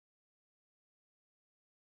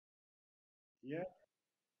Yeah,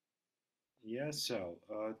 yeah. So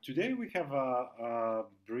today we have a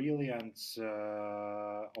brilliant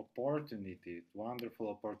opportunity, wonderful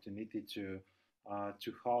opportunity to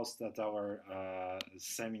host at our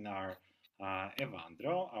seminar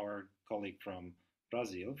Evandro, our colleague from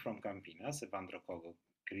Brazil, from Campinas, Evandro Coggo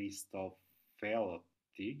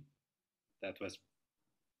Cristofoletti. That was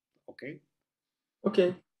okay. Okay,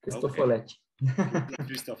 Okay. Cristofoletti.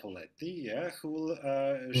 Cristofoletti, yeah, who will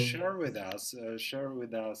share with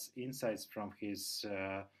us insights from his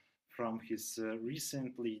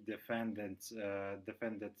recently defended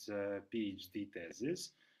PhD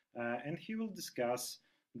thesis, and he will discuss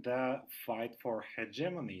the fight for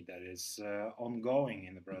hegemony that is ongoing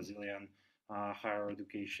in the Brazilian higher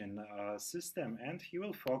education system, and he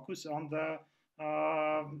will focus on the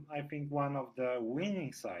I think one of the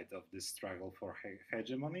winning side of this struggle for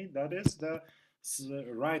hegemony, that is the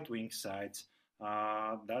right-wing side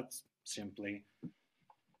that simply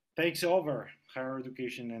takes over higher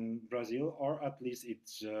education in Brazil, or at least it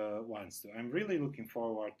wants to. I'm really looking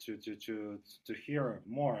forward to hear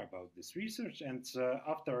more about this research. And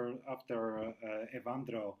after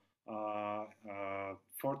Evandro,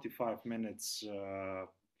 45 minutes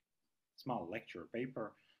small lecture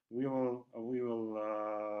paper, we will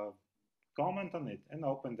comment on it and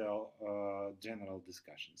open the general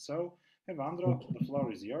discussion. So, Evandro, the Okay,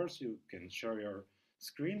 floor is yours. You can share your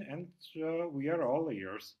screen, and we are all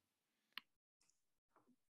ears.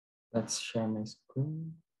 let's share my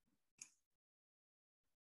screen.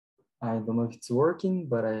 I don't know if it's working,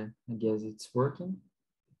 but I guess it's working.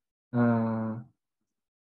 Uh,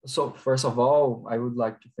 so first of all, I would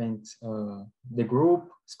like to thank the group,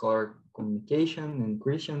 Scholar Communication and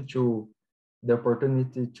Christian, to the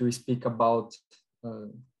opportunity to speak about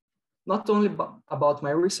not only about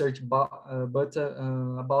my research, but about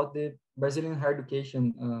the Brazilian higher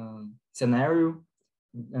education scenario.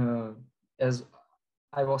 Uh, as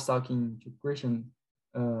I was talking to Christian,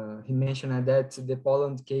 he mentioned that the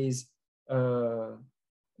Poland case uh,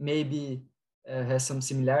 maybe has some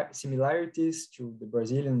similarities to the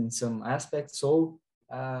Brazilian in some aspects. So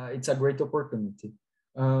it's a great opportunity.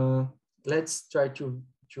 Uh, let's try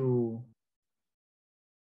to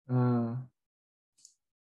uh,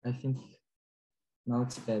 I think now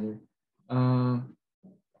it's better. Uh,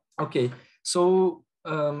 okay, so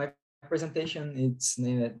my presentation it's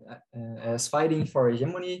named as Fighting for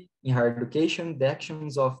Hegemony in Higher Education, the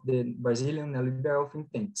Actions of the Brazilian Neoliberal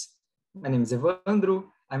Think Tanks. My name is Evandro.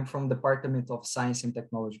 I'm from the Department of Science and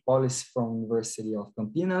Technology Policy from University of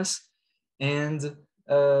Campinas. And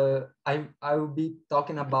I will be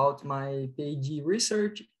talking about my PhD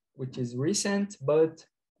research, which is recent, but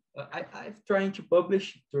I'm trying to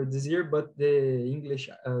publish through this year, but the English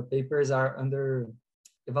papers are under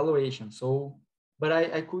evaluation. So, but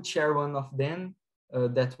I could share one of them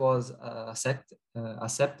that was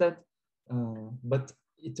accepted, but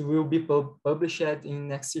it will be published in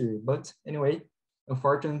next year. But anyway,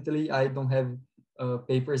 unfortunately, I don't have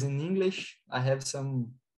papers in English. I have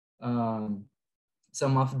um,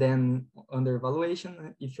 some of them under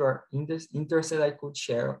evaluation. If you are interested, I could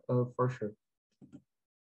share for sure.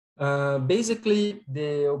 Basically,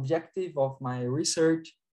 the objective of my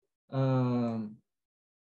research um,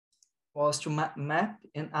 was to map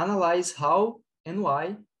and analyze how and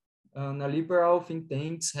why neoliberal think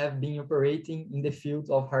tanks have been operating in the field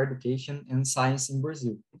of higher education and science in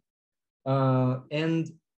Brazil. And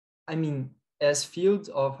I mean, as field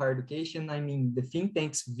of higher education, I mean the think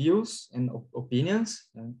tanks' views and opinions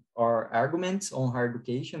or arguments on higher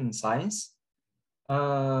education and science.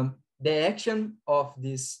 The action of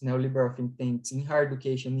these neoliberal think tanks in higher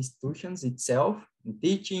education institutions itself, in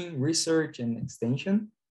teaching, research, and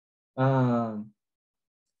extension, um,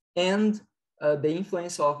 and the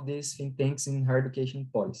influence of these think tanks in higher education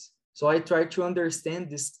policy. So I try to understand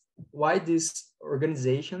this, why these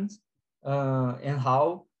organizations and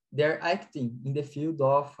how they're acting in the field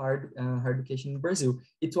of higher education in Brazil.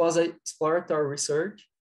 It was a exploratory research.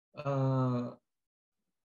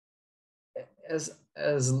 As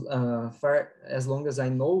far as long as I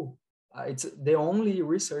know, it's the only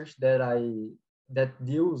research that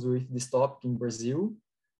deals with this topic in Brazil.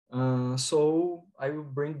 So I will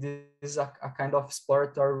bring this a kind of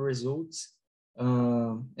exploratory results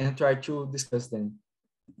and try to discuss them.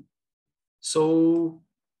 So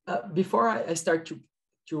before I start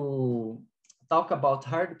to talk about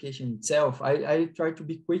higher education itself, I try to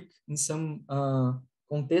be quick in some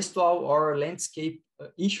contextual or landscape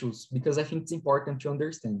issues because I think it's important to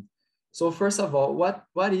understand. So first of all,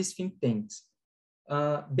 what is think tanks?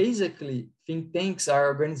 Basically, think tanks are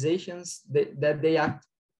organizations that they act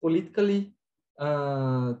politically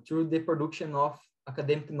through the production of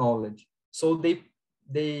academic knowledge. So they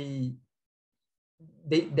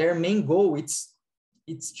their main goal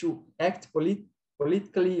it's to act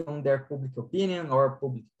politically on their public opinion or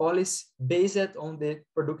public policy based on the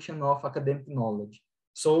production of academic knowledge.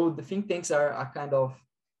 So the think tanks are a kind of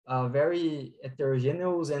very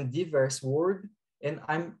heterogeneous and diverse world, and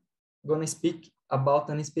I'm going to speak about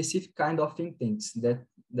a specific kind of think tanks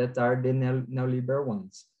that are the neoliberal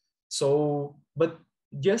ones. So, but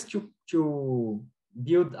just to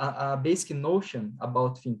build a basic notion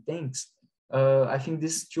about think tanks, I think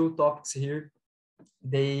these two topics here,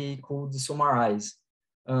 they could summarize.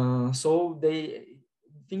 So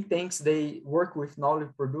think tanks, they work with knowledge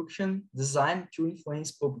production designed to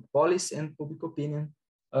influence public policy and public opinion.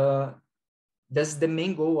 That's the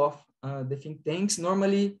main goal of the think tanks.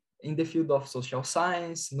 Normally in the field of social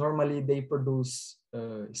science, normally they produce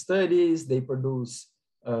studies, they produce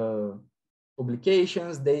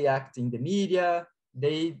publications, they act in the media,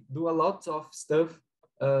 they do a lot of stuff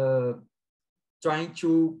trying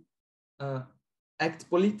to act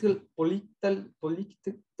politically,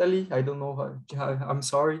 I don't know how I'm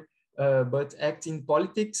sorry, but act in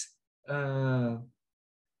politics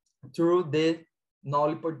through the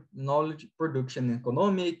knowledge production,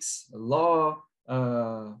 economics, law,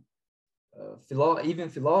 even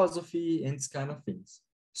philosophy, and this kind of things.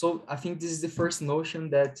 So I think this is the first notion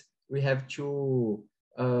that we have to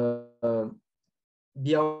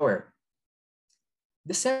be aware.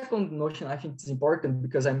 The second notion I think is important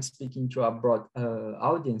because I'm speaking to a broad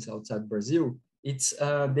audience outside Brazil. It's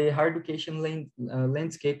the higher education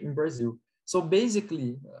landscape in Brazil. So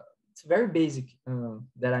basically, it's very basic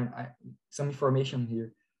that some information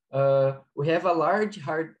here. We have a large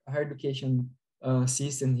higher education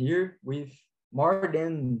system here with more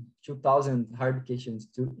than 2,000 higher education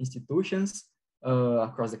institutions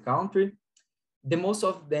across the country. The most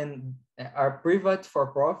of them are private for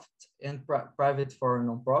profit and private for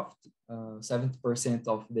non-profit, 70%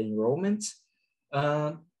 of the enrollments.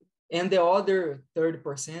 And the other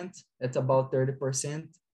 30%, that's about 30%,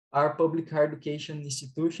 are public higher education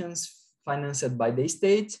institutions financed by the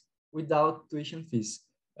state without tuition fees.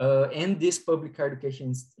 And these public higher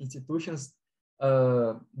education institutions,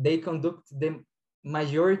 they conduct the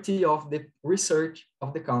majority of the research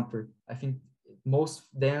of the country. I think most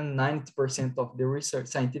than 90% of the research,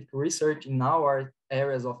 scientific research in our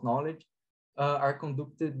areas of knowledge are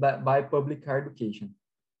conducted by public higher education.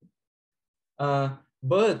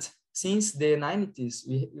 But since the 90s,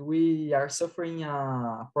 we are suffering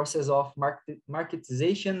a process of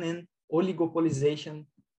marketization and oligopolization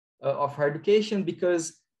of higher education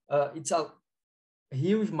because it's a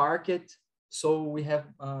huge market. So we have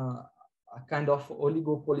a kind of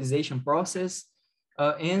oligopolization process.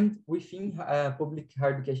 And within public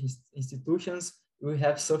higher education institutions, we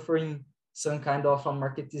have suffering some kind of a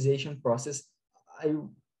marketization process.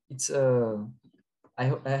 I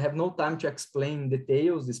have no time to explain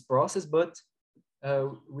details this process, but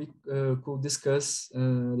we could discuss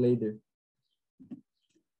later.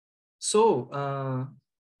 So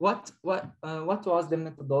what was the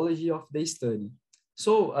methodology of the study?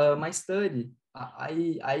 So my study,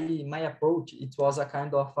 my approach, it was a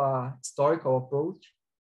kind of a historical approach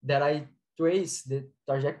that I trace the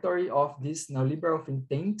trajectory of these neoliberal think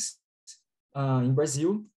tanks in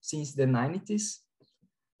Brazil since the 90s,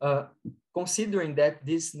 considering that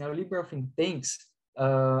these neoliberal think tanks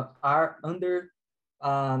are under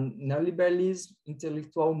neoliberalism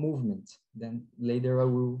intellectual movement. Then later I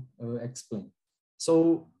will explain.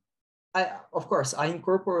 So of course, I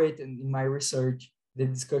incorporated in my research the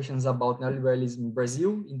discussions about neoliberalism in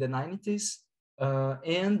Brazil in the 90s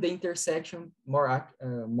and the intersection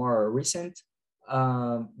more recent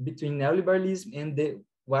between neoliberalism and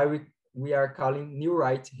why we are calling new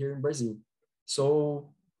right here in Brazil.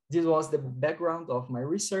 So this was the background of my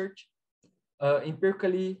research.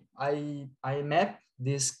 Empirically, I mapped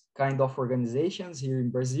this kind of organizations here in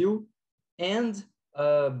Brazil, and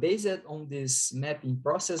based on this mapping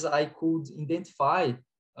process, I could identify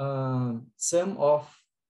some of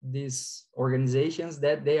these organizations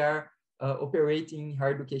that they are operating in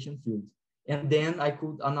higher education field, and then I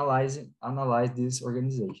could analyze these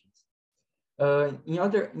organizations. In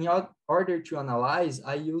order to analyze,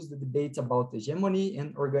 I used the debate about hegemony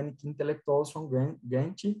and organic intellectuals from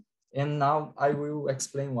Gramsci, and now I will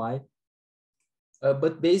explain why.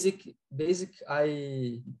 But basic,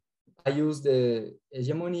 I use the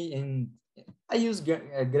hegemony and I use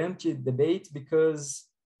Gramsci debate because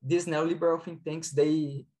these neoliberal think tanks,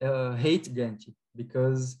 they hate Gramsci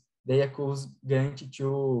because they accuse Gramsci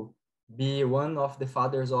to be one of the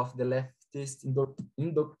fathers of the leftist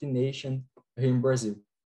indoctrination here in Brazil.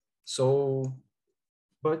 So,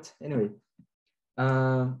 but anyway,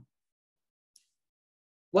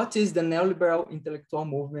 what is the neoliberal intellectual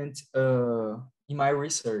movement in my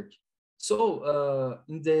research? So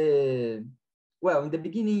in the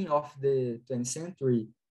beginning of the 20th century,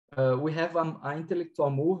 we have an intellectual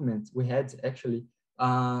movement. We had actually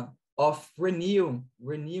of renew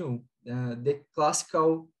the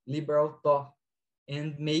classical liberal thought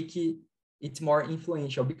and make it more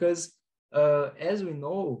influential, because as we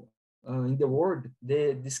know, in the world,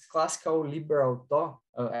 this classical liberal thought,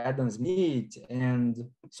 Adam Smith and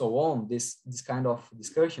so on, this kind of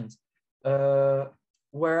discussions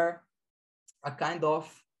were a kind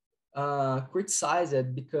of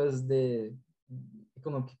criticized because the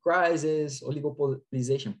economic crisis,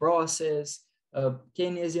 oligopolization process,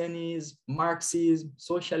 Keynesianism, Marxism,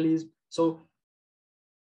 socialism. So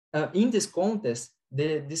in this context,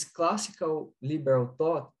 this classical liberal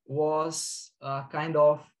thought was kind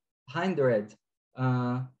of hindered,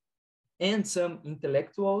 and some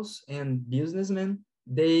intellectuals and businessmen,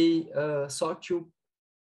 they sought to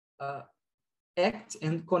act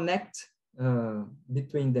and connect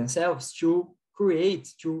between themselves to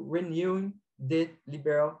renew the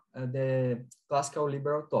classical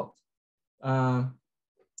liberal thought.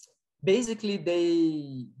 Basically,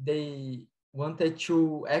 they wanted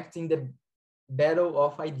to act in the battle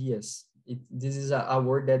of ideas. This is a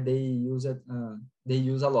word that they use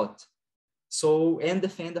a lot. So, and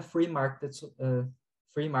defend a free market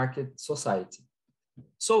society.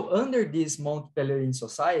 So under this Mont-Pelerin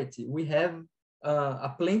society, we have a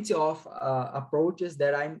plenty of approaches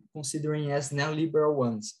that I'm considering as neoliberal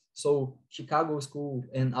ones. So Chicago School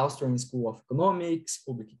and Austrian School of Economics,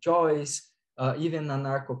 public choice, even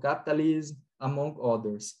anarcho-capitalism, among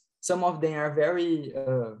others. Some of them are very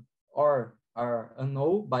or are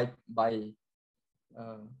unknown by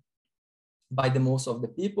the most of the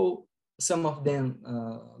people. Some of them,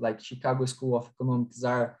 like Chicago School of Economics,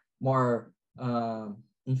 are more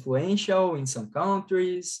influential in some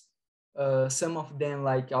countries. Some of them,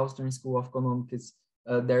 like Austrian School of Economics,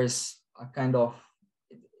 there's a kind of,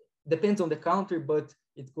 depends on the country, but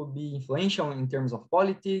it could be influential in terms of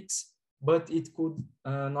politics, but it could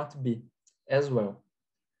not be as well.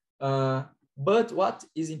 But what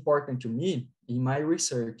is important to me in my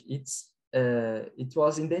research, it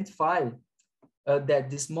was identified that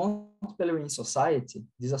this Mont-Pelerin society,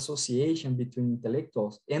 this association between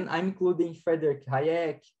intellectuals, and I'm including Friedrich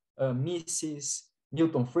Hayek, Mises,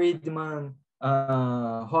 Milton Friedman,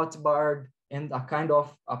 Rothbard, and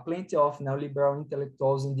a plenty of neoliberal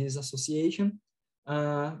intellectuals in this association.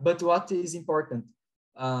 But what is important,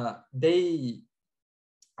 they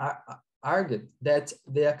argued that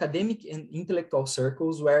the academic and intellectual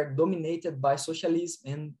circles were dominated by socialism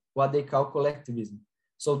and what they call collectivism.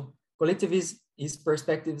 So collectivism is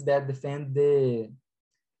perspectives that defend the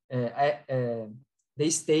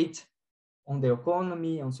state on the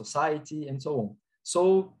economy, on society, and so on.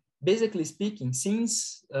 So basically speaking,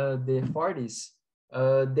 since the 40s,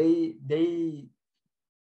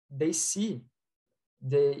 they see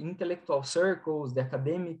the intellectual circles, the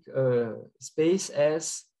academic space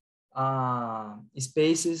as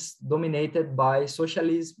spaces dominated by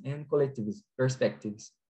socialism and collectivism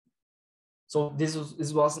perspectives. So this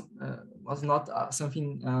was not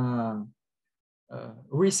something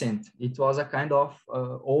recent. It was a kind of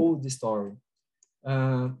old story.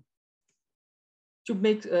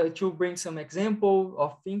 To bring some example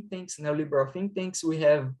of think tanks, neoliberal think tanks, we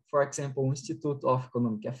have, for example, Institute of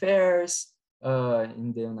Economic Affairs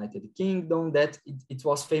in the United Kingdom, that it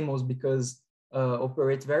was famous because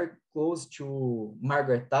operate very close to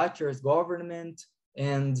Margaret Thatcher's government,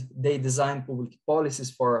 and they designed public policies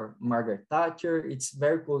for Margaret Thatcher. It's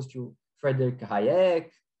very close to Friedrich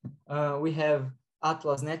Hayek. We have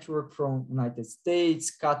Atlas Network from United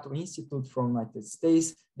States, Cato Institute from United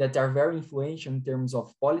States, that are very influential in terms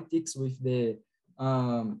of politics with the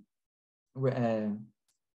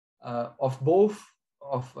of both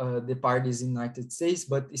of the parties in the United States,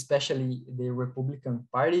 but especially the Republican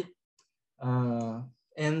Party.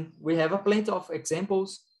 And we have a plenty of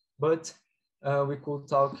examples, but we could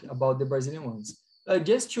talk about the Brazilian ones.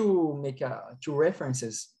 Just to make two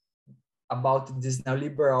references about this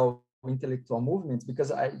neoliberal intellectual movement,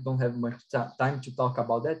 because I don't have much time to talk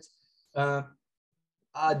about that.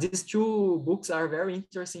 These two books are very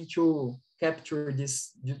interesting to capture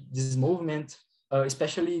this movement,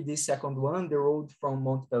 especially this second one, The Road from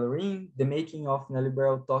Mont-Pelerin, The Making of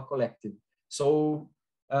Neoliberal Thought Collective. So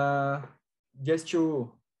just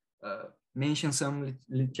to mention some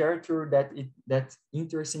literature that's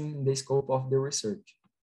interesting in the scope of the research.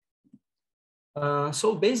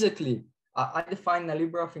 So basically, I define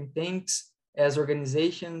neoliberal think tanks as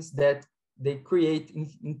organizations that they create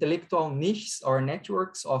intellectual niches or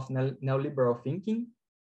networks of neoliberal thinking,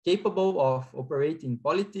 capable of operating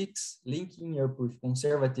politics, linking up with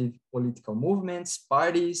conservative political movements,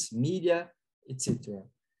 parties, media, etc.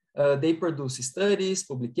 They produce studies,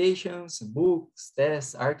 publications, books,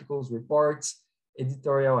 tests, articles, reports,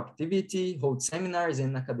 editorial activity, hold seminars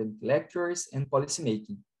and academic lectures, and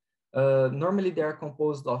policymaking. Normally, they are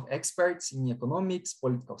composed of experts in economics,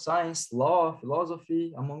 political science, law,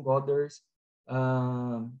 philosophy, among others,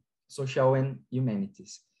 social and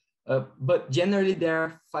humanities. But generally, they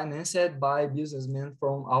are financed by businessmen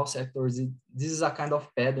from all sectors. This is a kind of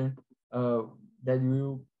pattern that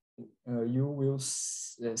you will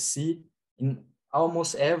see in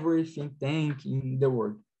almost every think tank in the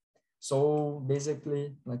world. So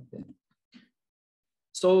basically, like that.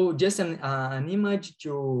 So just an image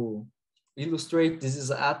to illustrate, this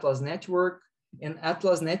is Atlas Network. And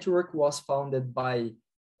Atlas Network was founded by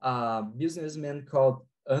a businessman called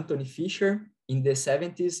Anthony Fisher in the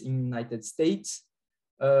 70s in the United States.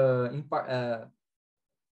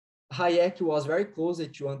 Hayek was very close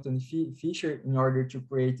to Anthony Fisher in order to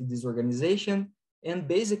create this organization. And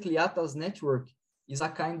basically Atlas Network is a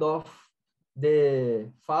kind of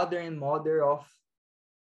the father and mother of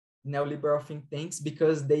neoliberal think tanks,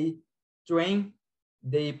 because they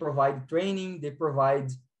provide training, they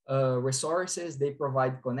provide resources, they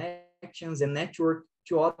provide connections and network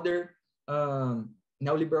to other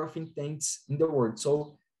neoliberal think tanks in the world.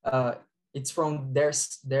 So it's from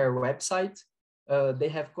their website. They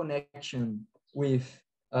have connection with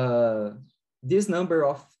this number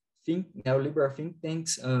of neoliberal think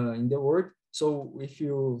tanks in the world. So if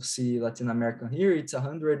you see Latin America here, it's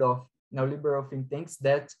 100 of neoliberal think tanks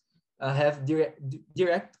that have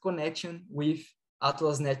direct connection with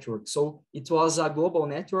Atlas Network. So it was a global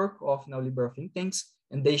network of neoliberal think tanks,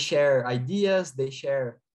 and they share ideas, they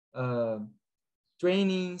share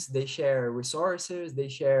trainings, they share resources, they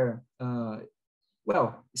share,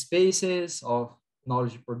 spaces of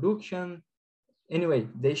knowledge production. Anyway,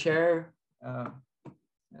 they share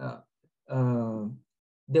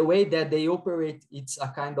the way that they operate. It's a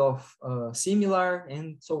kind of similar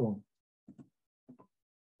and so on.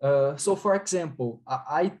 So for example,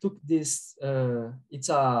 I took this, it's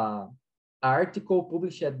an article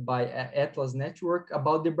published by Atlas Network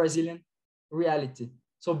about the Brazilian reality.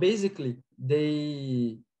 So basically,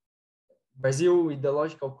 Brazil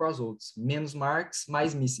ideological crossroads, menos Marx,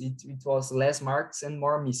 mais misses. It was less Marx and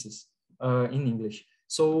more misses in English.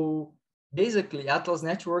 So basically, Atlas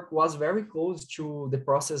Network was very close to the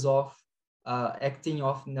process of acting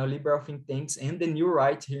of neoliberal think tanks and the new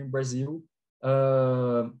right here in Brazil,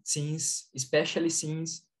 especially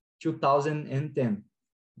since 2010.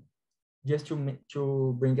 Just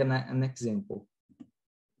to bring an example.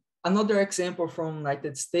 Another example from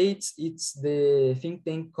United States, it's the think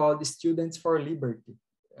tank called Students for Liberty,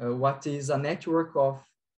 what is a network of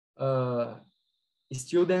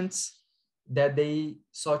students that they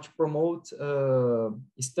sought to promote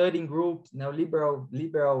studying groups,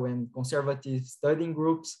 liberal and conservative studying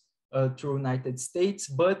groups through United States,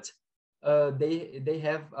 but they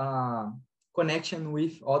have a connection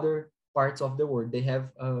with other parts of the world. They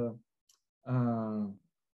have,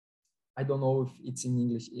 I don't know if it's in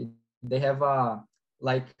English, they have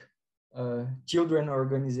children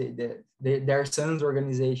organization, their sons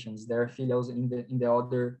organizations, their filials in the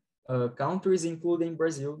other countries, including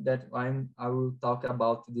Brazil, that I will talk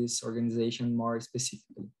about this organization more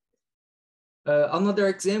specifically. Another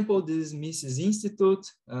example, this is Mises Institute,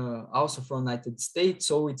 also from United States.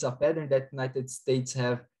 So it's a pattern that United States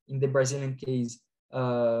have, in the Brazilian case,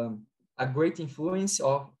 a great influence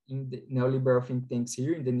in the neoliberal think tanks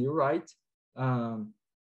here in the new right.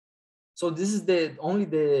 So this is only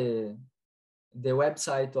the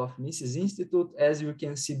website of Mises Institute. As you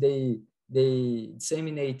can see, they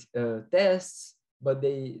disseminate tests, but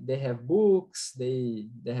they have books, they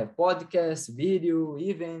have podcasts, video,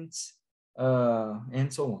 events,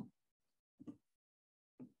 and so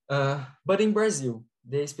on. But in Brazil,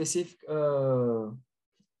 the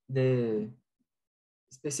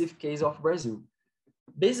specific case of Brazil,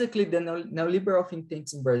 basically the neoliberal think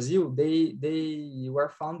tanks in Brazil, they were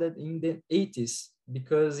founded in the 80s,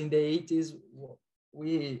 because in the 80s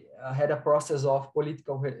we had a process of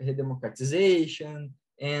political redemocratization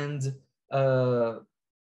and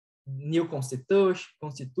new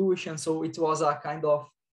constitution. So it was a kind of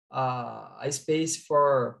a space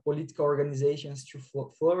for political organizations to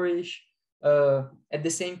flourish. At the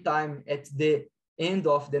same time, at the end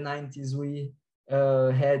of the 90s, we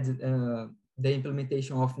had the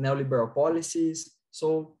implementation of neoliberal policies.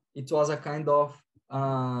 So it was a kind of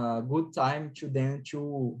good time to then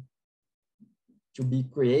to be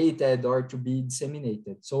created or to be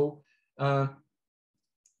disseminated. So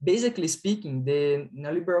basically speaking, the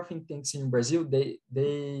neoliberal think tanks in Brazil,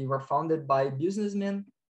 they were founded by businessmen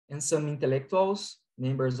and some intellectuals,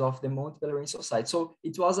 members of the Monte Pelerin Society. So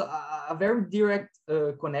it was a very direct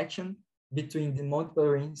connection between the Monte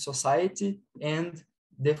Pelerin Society and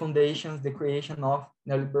the foundations, the creation of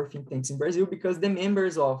neoliberal think tanks in Brazil, because the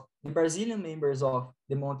Brazilian members of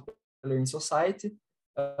the Monte Pelerin Society,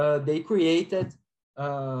 they created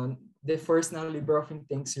the first neoliberal think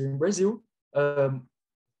tanks here in Brazil.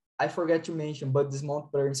 I forgot to mention, but this Monte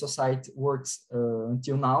Pelerin Society works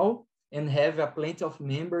until now and have a plenty of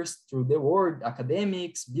members through the world,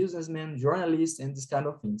 academics, businessmen, journalists, and this kind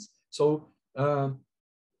of things. So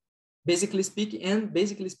basically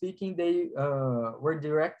speaking, they were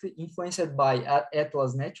directly influenced by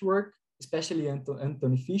Atlas Network, especially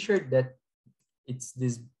Anthony Fisher, that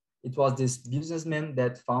it was this businessman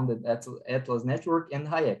that founded Atlas Network, and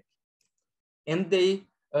Hayek. And they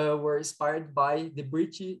were inspired by the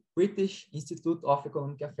British Institute of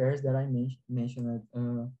Economic Affairs that I mentioned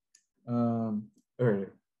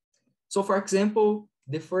earlier. So, for example,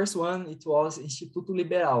 the first one, it was Instituto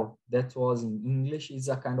Liberal, that was in English, is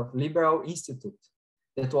a kind of liberal institute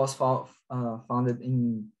that was founded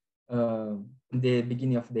in the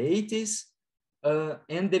beginning of the 80s.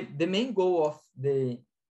 And the main goal of the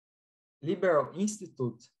Liberal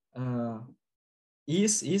Institute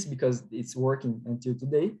is because it's working until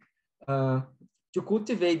today, to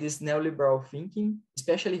cultivate this neoliberal thinking,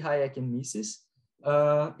 especially Hayek and Mises,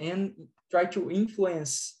 and try to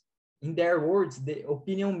influence, in their words, the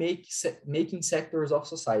opinion-making sectors of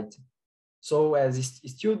society. So as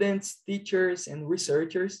students, teachers, and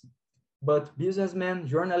researchers, but businessmen,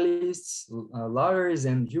 journalists, lawyers,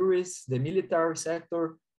 and jurists, the military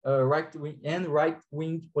sector,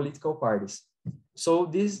 right-wing political parties. So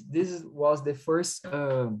this was the first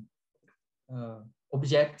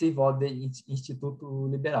objective of the Instituto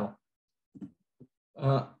Liberal.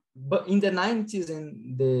 But in the 90s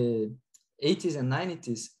and the 80s and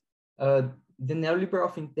 90s, the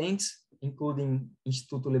neoliberal think tanks, including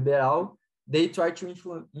Instituto Liberal, they tried to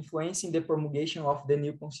influence in the promulgation of the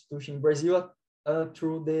new constitution in Brazil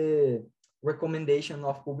through the recommendation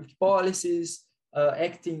of public policies,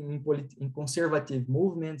 acting in conservative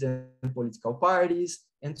movements and political parties,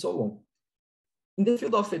 and so on. In the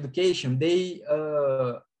field of education, they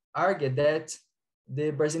argued that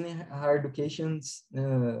the Brazilian higher educations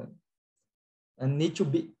need to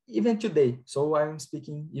be, even today, so I'm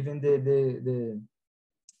speaking even the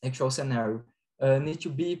actual scenario, need to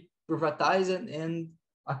be privatized and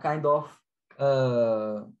a kind of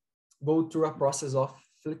go through a process of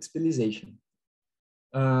flexibilization.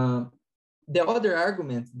 The other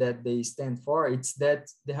argument that they stand for, it's that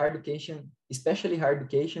the higher education, especially higher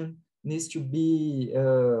education, needs to be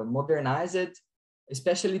modernized,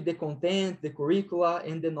 especially the content, the curricula,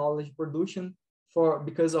 and the knowledge production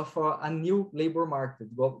because of a new labor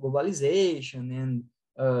market, globalization, and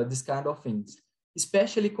this kind of things,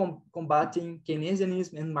 especially combating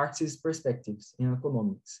Keynesianism and Marxist perspectives in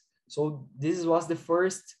economics. So this was the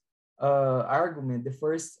first argument, the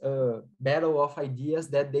first battle of ideas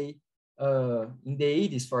that they, in the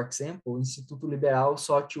 80s, for example, Instituto Liberal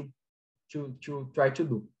sought to try to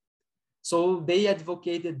do. So they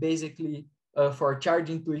advocated basically for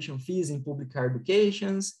charging tuition fees in public higher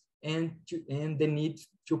educations and the need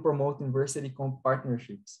to promote university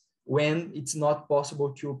partnerships when it's not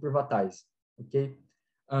possible to privatize. Okay,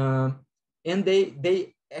 and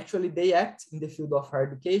they act in the field of higher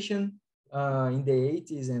education in the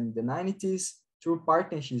 80s and the 90s through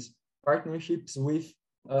partnerships with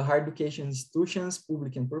higher education institutions,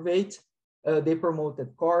 public and private. They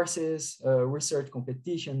promoted courses, research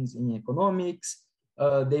competitions in economics.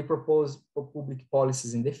 They proposed public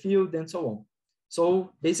policies in the field, and so on.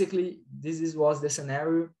 So basically, this was the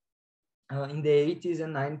scenario in the 80s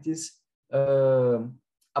and 90s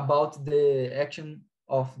about the action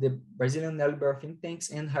of the Brazilian neoliberal think tanks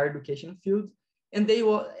and higher education field. And they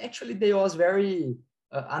was very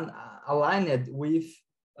aligned with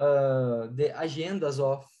the agendas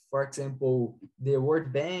of, for example, the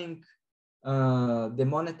World Bank, the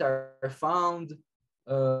Monetary Fund,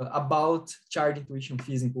 about charging tuition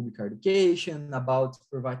fees in public education, about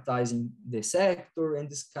privatizing the sector, and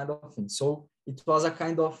this kind of thing. So it was a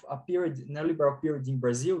kind of a period, neoliberal period in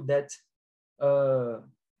Brazil, that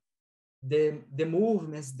the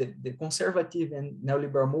movements, the conservative and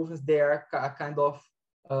neoliberal movements, they are a kind of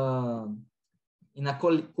in a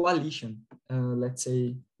coalition. Let's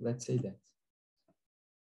say that.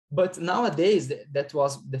 But nowadays, that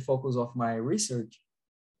was the focus of my research.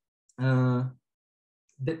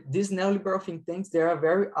 These neoliberal think tanks, they are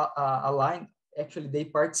very aligned. Actually, they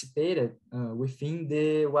participated within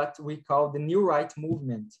what we call the New Right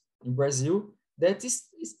movement in Brazil. That is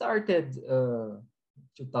started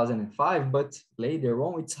 2005, but later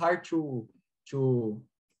on, it's hard to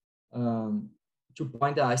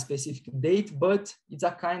point a specific date, but it's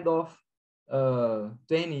a kind of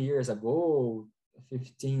 20 years ago,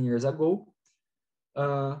 15 years ago.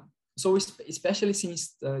 So especially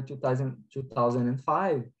since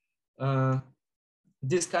 2005,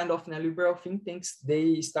 this kind of neoliberal think tanks,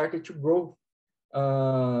 they started to grow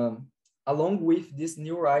along with this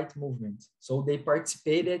new right movement. So they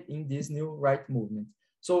participated in this new right movement.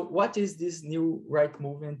 So what is this new right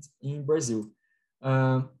movement in Brazil?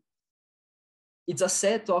 It's a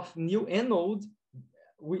set of new and old.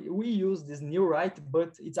 We use this new right,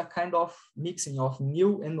 but it's a kind of mixing of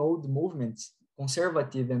new and old movements,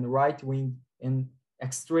 conservative and right-wing and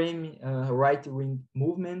extreme right-wing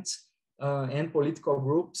movements and political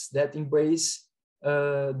groups that embrace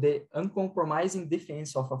the uncompromising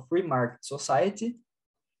defense of a free market society,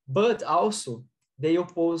 but also they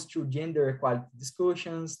oppose to gender equality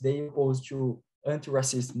discussions, they oppose to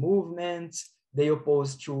anti-racist movements, they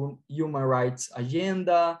oppose to human rights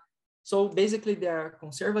agenda. So basically, they are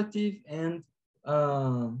conservative and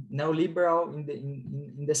neoliberal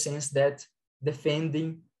in the sense that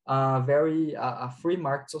defending a free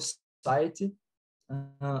market society.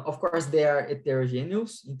 Of course, they are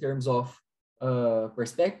heterogeneous in terms of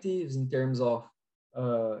perspectives, in terms of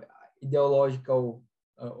ideological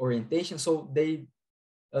orientation. So they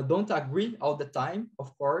don't agree all the time,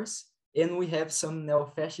 of course. And we have some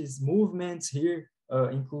neo-fascist movements here,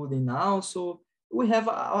 including also. We have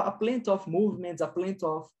a plenty of movements, a plenty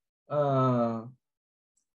of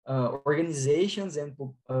organizations and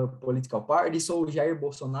political parties. So Jair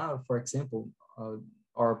Bolsonaro, for example,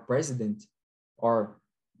 our president, or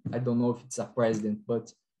I don't know if it's a president,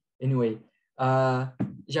 but anyway,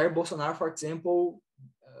 Jair Bolsonaro, for example,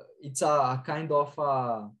 it's a kind of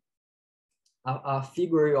a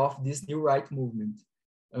figure of this new right movement.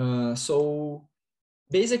 So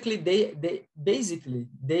basically, they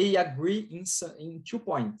agree in 2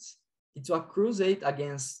 points. It's a crusade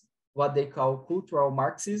against what they call cultural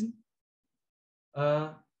Marxism,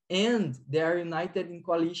 and they are united in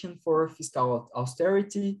coalition for fiscal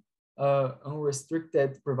austerity,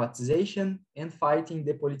 unrestricted privatization, and fighting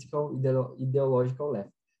the political ideological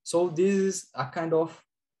left. So this is a kind of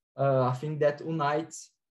a thing that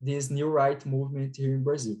unites this new right movement here in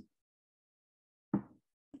Brazil.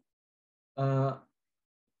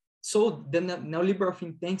 So the neoliberal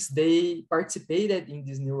think tanks, they participated in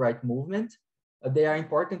this new right movement. They are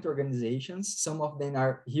important organizations. Some of them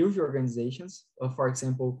are huge organizations. For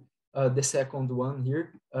example, the second one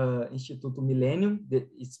here, Instituto Millennium,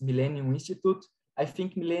 it's Millennium Institute. I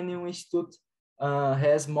think Millennium Institute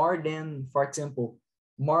has more than, for example,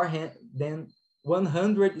 than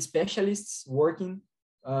 100 specialists working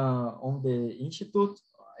on the institute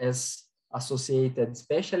as associated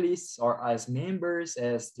specialists or as members,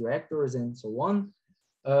 as directors, and so on.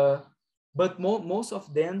 But most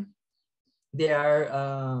of them, they are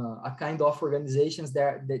a kind of organizations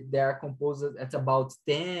that they are composed at about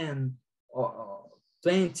 10 or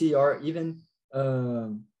 20 or even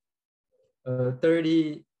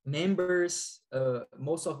 30 members,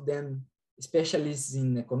 most of them specialists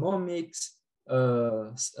in economics,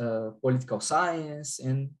 political science,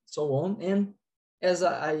 and so on. And as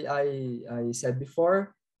I said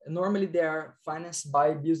before, normally they are financed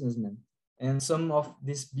by businessmen. And some of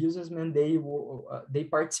these businessmen, they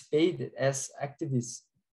participated as activists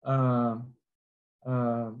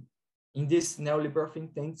in this neoliberal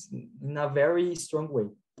think tanks in a very strong way.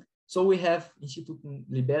 So we have Instituto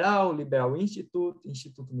Liberal, Liberal Institute,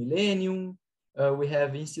 Instituto Millennium, we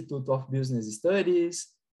have Institute of Business Studies,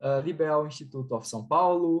 Liberal Institute of São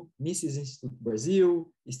Paulo, Mises Institute Brazil,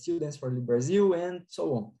 Students for Brazil, and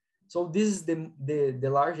so on. So this is the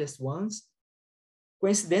largest ones.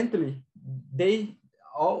 Coincidentally,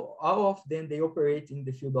 all of them, they operate in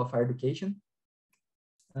the field of higher education.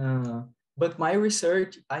 But my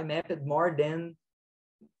research, I mapped more than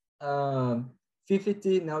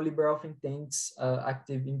 50 neoliberal think tanks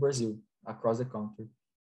active in Brazil, across the country,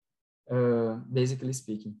 basically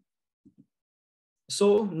speaking.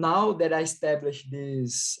 So now that I established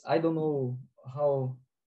this, I don't know how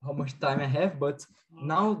much time I have, but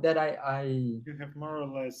now that I You have more or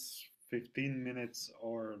less 15 minutes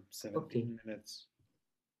or 17 minutes.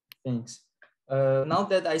 Thanks. Now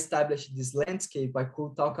that I established this landscape, I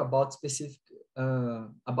could talk about specific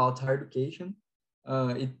about higher education.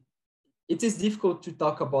 it is difficult to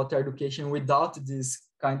talk about education without this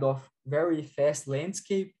kind of very fast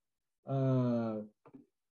landscape.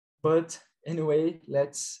 But anyway,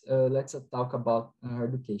 let's talk about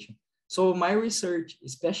education. So my research,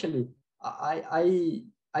 especially,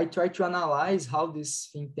 I try to analyze how these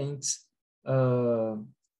think tanks are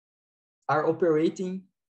operating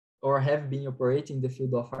or have been operating in the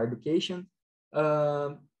field of education,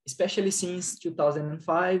 especially since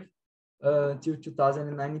 2005 till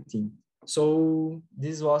 2019. So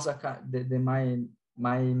this was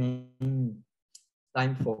my main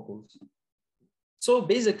time focus. So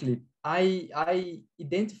basically, I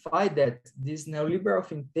identified that these neoliberal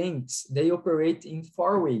think tanks, they operate in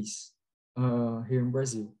four ways here in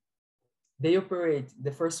Brazil. They operate,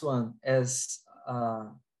 the first one, as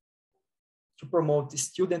to promote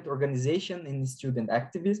student organization and student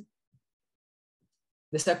activism.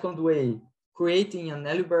 The second way, creating a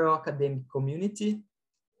neoliberal academic community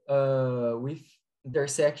with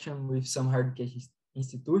intersection with some higher education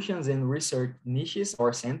institutions and research niches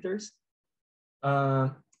or centers.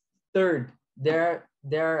 Third,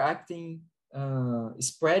 they're acting,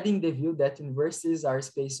 spreading the view that universities are a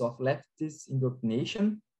space of leftist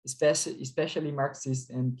indoctrination, especially Marxist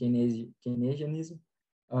and Keynesianism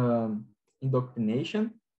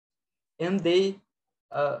indoctrination. And they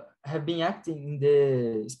have been acting in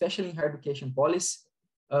especially in higher education policy,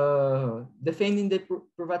 defending the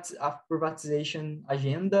privatization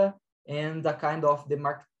agenda and the kind of the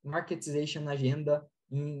marketization agenda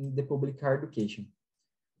in the public higher education.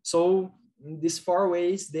 So in these four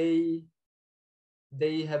ways, they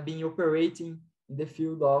have been operating in the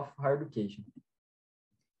field of higher education.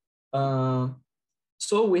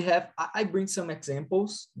 So we have, I bring some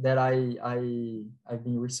examples that I've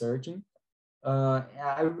been researching.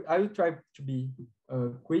 I will try to be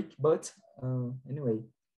quick, but anyway.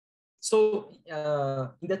 So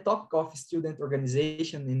in the topic of student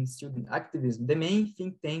organization and student activism, the main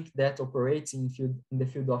think tank that operates in the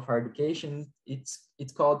field of higher education, it's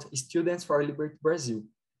called Students for Liberty Brazil.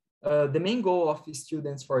 The main goal of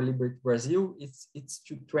Students for Liberty Brazil it's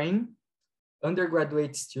to train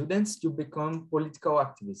undergraduate students to become political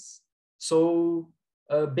activists. So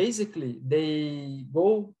basically, they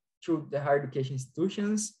go to the higher education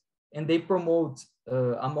institutions and they promote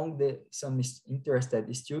among some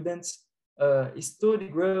interested students study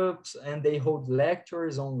groups, and they hold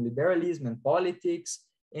lectures on liberalism and politics.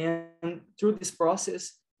 And through this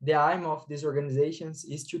process, the aim of these organizations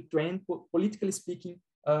is to train, politically speaking,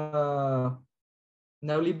 neoliberal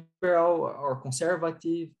or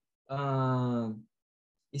conservative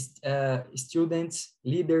students,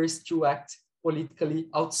 leaders to act politically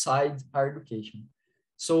outside higher education.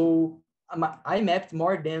 So I mapped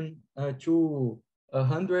more than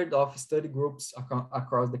 200 of study groups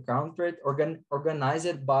across the country,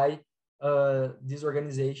 organized by these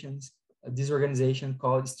organizations. This organization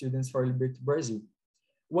called Students for Liberty Brazil.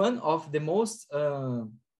 One of the most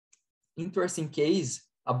interesting case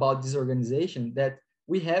about this organization that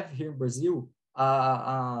we have here in Brazil,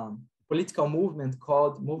 a political movement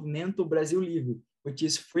called Movimento Brasil Livre, which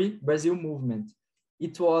is Free Brazil Movement.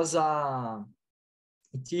 It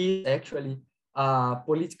is actually a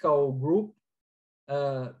political group,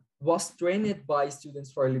 was trained by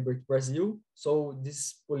Students for Liberty Brazil. So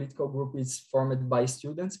this political group is formed by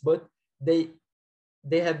students, but they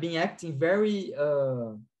have been acting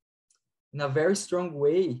in a very strong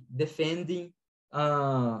way, defending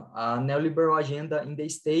a neoliberal agenda in the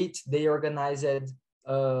state. They organized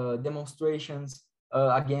demonstrations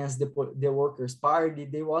against the Workers' Party.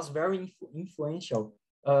 They was very influential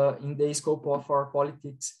in the scope of our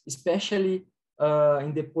politics, especially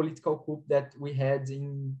in the political coup that we had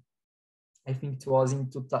I think it was in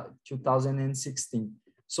 2016.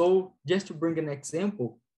 So just to bring an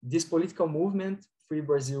example, this political movement, Free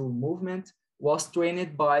Brazil Movement, was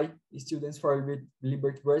trained by Students for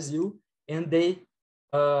Liberty Brazil, and they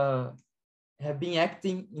have been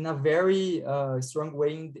acting in a very strong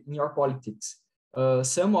way in our politics.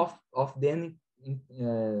 Some of them,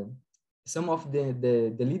 some of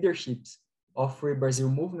the leaderships of Free Brazil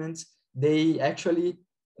movements, they actually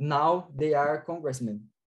now they are congressmen.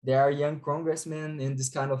 They are young congressmen and this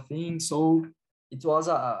kind of thing. So it was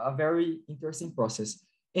a very interesting process.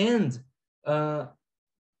 And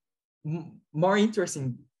more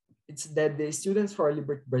interesting, it's that the Students for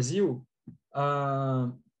Liberty Brazil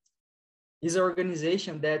is an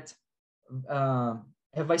organization that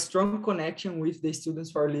have a strong connection with the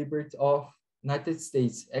Students for Liberty of United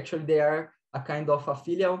States. Actually, they are a kind of a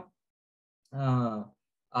filial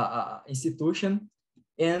institution,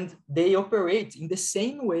 and they operate in the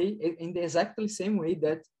same way, in the exactly same way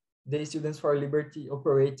that the Students for Liberty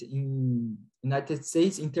operate in United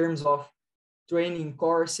States in terms of training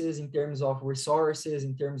courses, in terms of resources,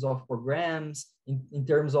 in terms of programs, in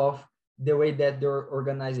terms of the way that they're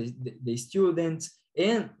organizing the students.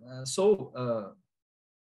 And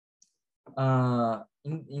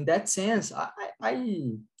in that sense,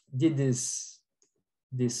 I did this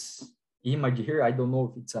image here. I don't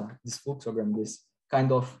know if it's this fluxogram, this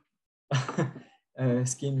kind of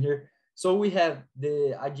scheme here. So we have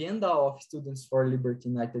the agenda of Students for Liberty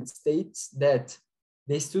United States that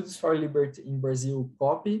the Students for Liberty in Brazil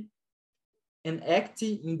copy and act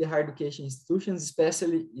in the higher education institutions,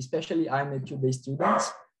 especially aimed to the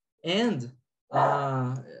students. And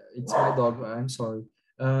it's my dog, I'm sorry.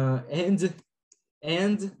 And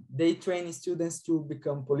they train students to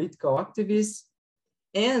become political activists.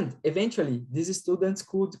 And eventually, these students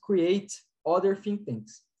could create other think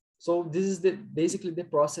tanks. So this is basically the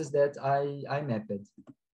process that I mapped.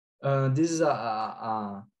 This is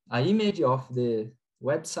a image of the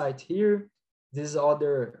website here. This is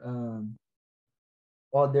other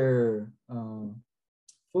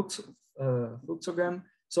fluxogram.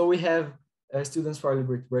 So we have Students for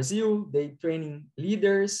Liberty Brazil. They training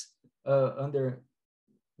leaders under,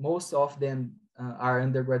 most of them are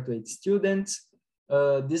undergraduate students.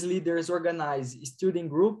 These leaders organize student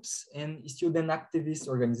groups and student activist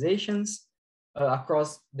organizations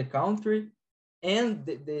across the country. And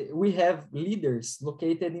we have leaders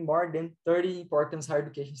located in more than 30 important higher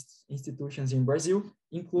education institutions in Brazil,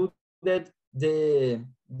 included the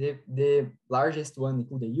largest one,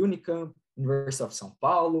 including Unicamp, University of São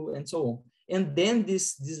Paulo, and so on. And then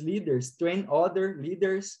these leaders train other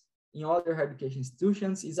leaders in other higher education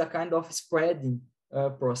institutions. Is a kind of spreading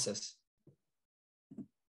process.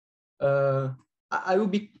 I will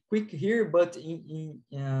be quick here, but in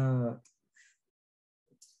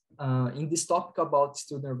this topic about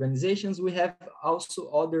student organizations, we have also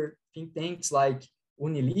other think tanks like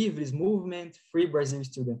Unilivre's movement, Free Brazil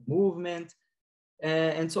Student Movement,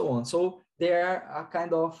 and so on. So there are a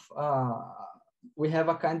kind of, we have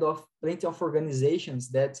a kind of plenty of organizations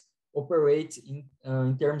that operate in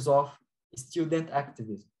terms of student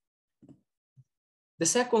activism. The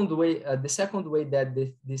second way that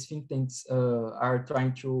these think tanks are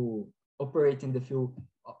trying to operate in the field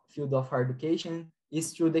of higher education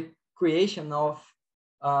is through the creation of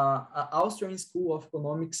an Austrian School of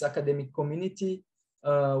Economics academic community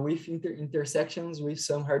with intersections with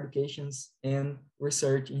some higher educations and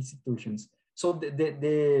research institutions. So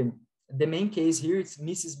the main case here is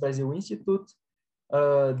Mises Brazil Institute.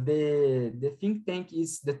 The think tank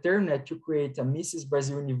is determined to create a Mises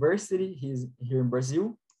Brazil University here in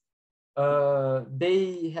Brazil.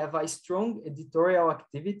 They have a strong editorial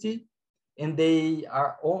activity, and they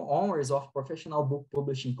are owners of professional book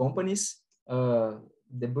publishing companies.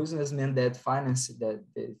 The businessmen that finance the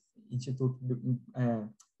institute,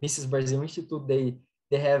 Mises Brazil Institute,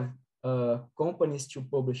 they have companies to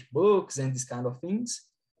publish books and this kind of things.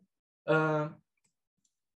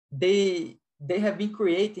 They have been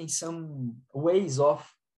creating some ways of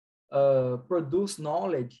produce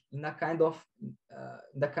knowledge in a kind of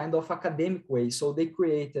academic way. So they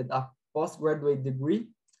created a postgraduate degree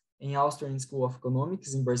in Austrian School of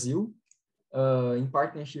Economics in Brazil, in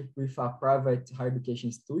partnership with a private higher education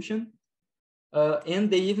institution.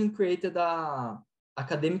 And they even created a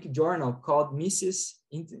academic journal called Mises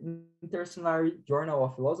Interdisciplinary Journal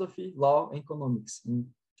of Philosophy, Law, and Economics in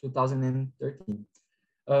 2013.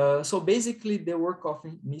 So basically, the work of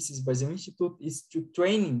Mises Brazil Institute is to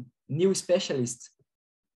training new specialists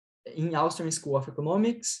in Austrian School of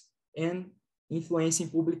Economics and influencing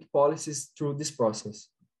public policies through this process.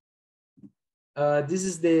 This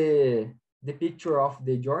is the picture of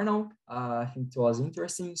the journal. I think it was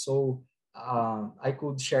interesting. So I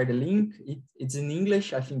could share the link. It's in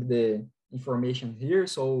English, I think, the information here.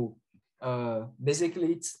 So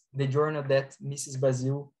basically, it's the journal that Mises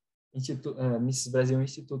Brazil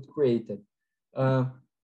Institute created.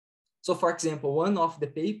 So, for example, one of the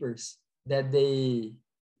papers that they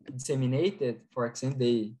disseminated, for example,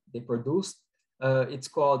 they produced, it's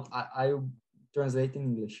called, I will translate in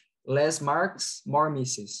English, Less Marx, More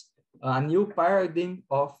Mises, a new paradigm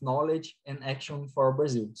of knowledge and action for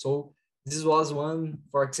Brazil. So this was one,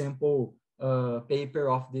 for example, paper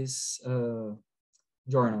of this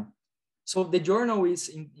journal. So the journal is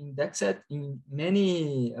indexed in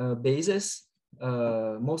many bases,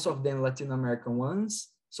 most of them Latin American ones.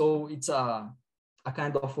 So it's a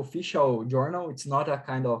kind of official journal. It's not a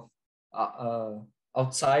kind of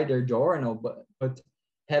outsider journal, but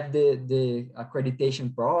have the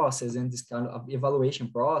accreditation process and this kind of evaluation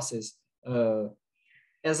process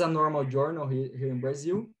as a normal journal here in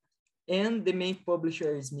Brazil. and the main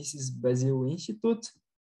publisher is Mrs. Brazil Institute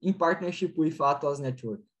in partnership with Atlas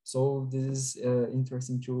Network. So this is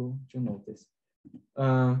interesting to notice.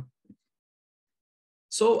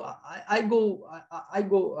 So I go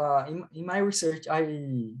in my research. I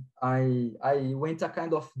went a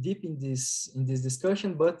kind of deep in this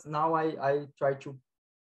discussion, but now I try to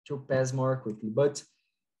pass more quickly. But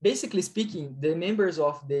basically speaking, the members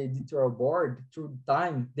of the editorial board through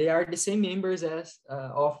time, they are the same members as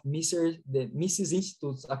of the Mises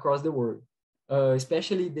Institutes across the world,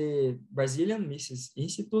 especially the Brazilian Mises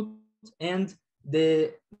Institute and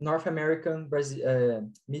the North American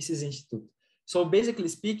Mises Institute. So basically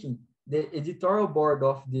speaking, the editorial board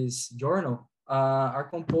of this journal are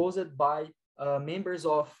composed by members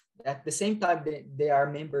of, at the same time, they are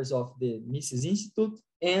members of the Mises Institute,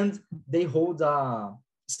 and they hold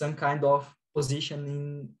some kind of position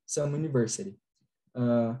in some university.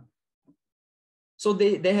 So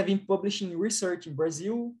they have been publishing research in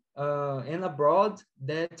Brazil and abroad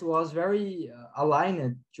that was very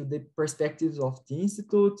aligned to the perspectives of the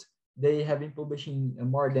Institute. They have been publishing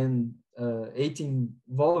more than 18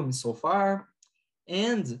 volumes so far.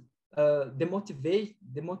 And the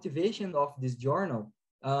motivation of this journal,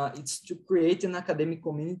 it's to create an academic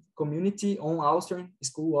community on Austrian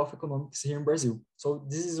School of Economics here in Brazil. So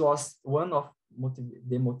this was one of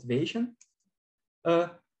the motivation.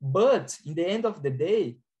 But in the end of the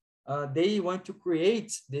day, they want to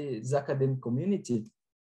create this academic community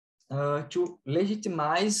to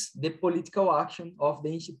legitimize the political action of the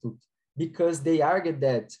institute, because they argue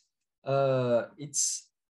that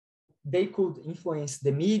they could influence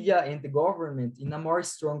the media and the government in a more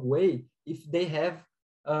strong way if they have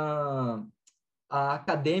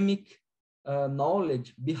academic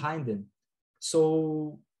knowledge behind them.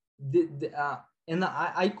 So and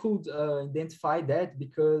I could identify that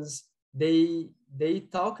because they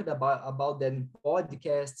talked about that in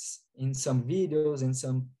podcasts, in some videos, in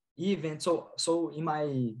some events. So in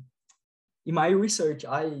my research,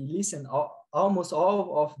 I listened almost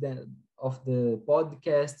all of the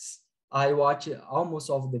podcasts. I watch almost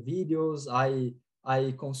all of the videos.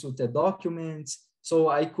 I consulted documents. So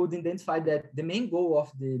I could identify that the main goal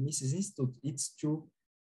of the Mises Institute is to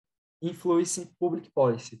influence public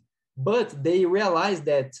policy. But they realized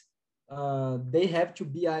that they have to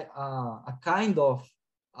be a kind of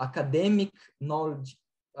academic knowledge,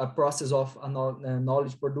 a process of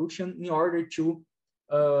knowledge production in order to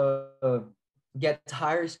get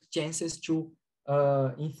higher chances to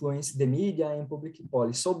influence the media and public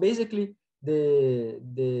policy. So basically,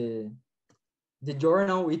 the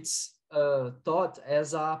journal, it's thought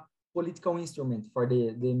as a political instrument for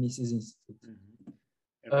the Mises Institute.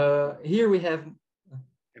 Mm-hmm. Here we have...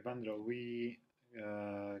 Evandro, we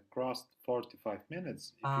crossed 45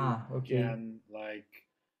 minutes. If you okay. can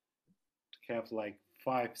have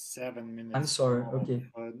 5-7 minutes. I'm sorry. Okay.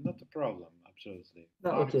 Not a problem. Absolutely.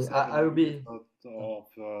 No, okay. I will be of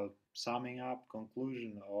summing up,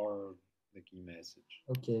 conclusion, or the key message.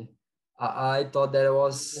 Okay. I thought that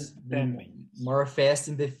was 10 minutes. more fast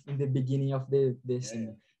in the beginning of this,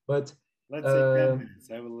 yeah. But let's say 10 minutes.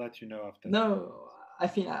 I will let you know after. No, I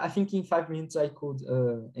think in 5 minutes I could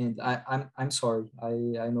end. I'm sorry.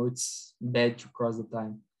 I know it's bad to cross the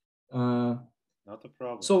time. Not a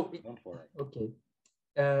problem. So don't worry. Okay.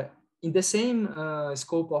 In the same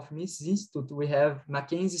scope of Mises Institute, we have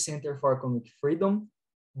Mackenzie Center for Economic Freedom.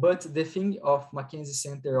 But the thing of Mackenzie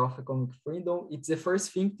Center of Economic Freedom, it's the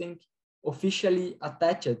first think tank officially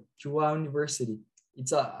attached to a university.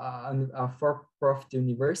 It's a for-profit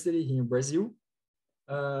university here in Brazil.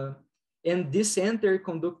 And this center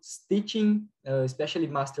conducts teaching, especially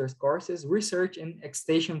master's courses, research and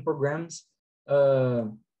extension programs.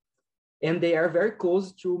 And they are very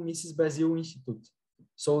close to Mises Brazil Institute.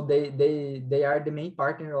 So they are the main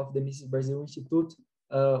partner of the Mises Brazil Institute,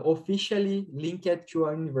 officially linked to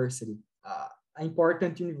a university, an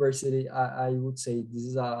important university, I would say. This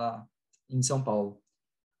is in São Paulo.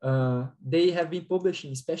 They have been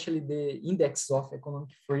publishing, especially the index of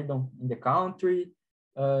economic freedom in the country,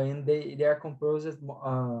 and they are composed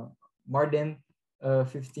more than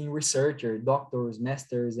 15 researchers, doctors,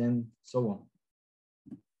 masters, and so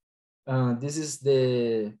on. This is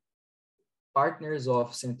the partners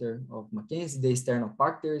of Center of Mackenzie, the external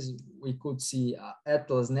partners. We could see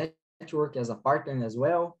Atlas Network as a partner as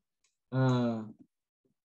well.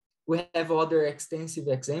 We have other extensive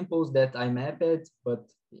examples that I mapped,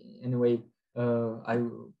 but anyway, I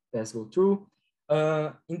will go through.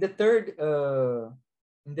 In the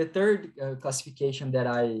third classification that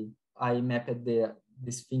I mapped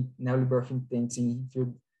this neoliberal think tanks in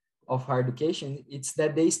field of higher education, it's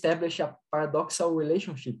that they establish a paradoxical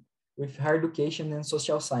relationship with higher education and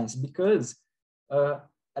social science, because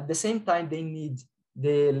at the same time they need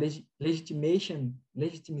the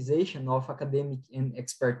legitimization of academic and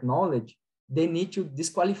expert knowledge. They need to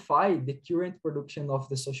disqualify the current production of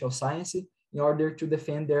the social science in order to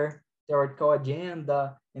defend their theoretical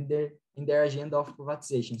agenda and their agenda of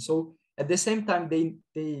privatization. So at the same time, they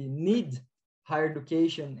need higher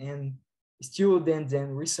education and students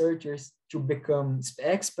and researchers to become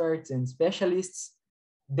experts and specialists.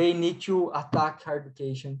 They need to attack higher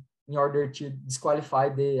education in order to disqualify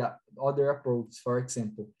the other approaches, for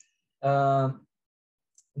example.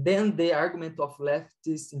 Then the argument of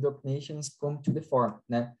leftist indoctrinations come to the fore.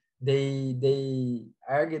 They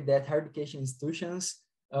argue that higher education institutions,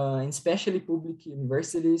 and especially public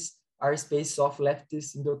universities, are spaces of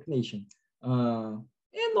leftist indoctrination,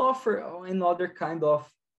 and offer another kind of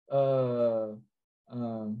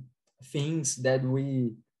things that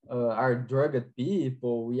we are drugged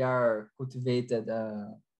people, we are cultivated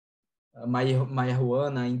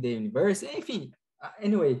marijuana in the university.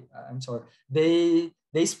 Anyway, I'm sorry.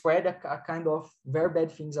 They spread a kind of very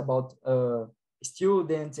bad things about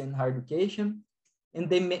students and higher education, and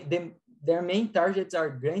their main targets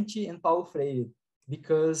are Gramsci and Paulo Freire,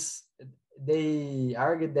 because they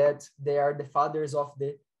argue that they are the fathers of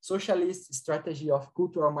the socialist strategy of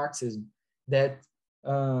cultural Marxism, that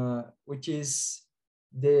which is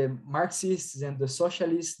the Marxists and the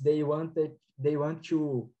socialists. They want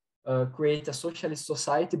to create a socialist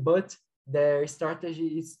society, but their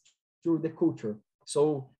strategy is through the culture.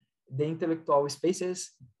 So the intellectual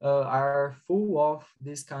spaces are full of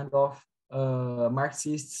this kind of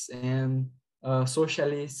Marxists and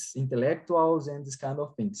socialist intellectuals and this kind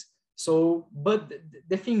of things. So, but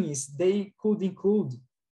the thing is, they could include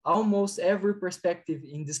almost every perspective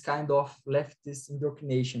in this kind of leftist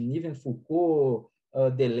indoctrination, even Foucault,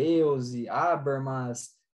 Deleuze,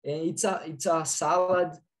 Habermas, and it's a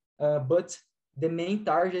salad, but the main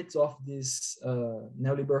targets of this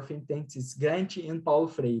neoliberal think tanks is Gramsci and Paulo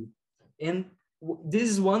Freire. And this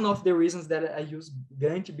is one of the reasons that I use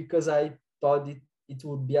Gramsci, because I thought it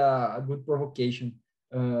would be a good provocation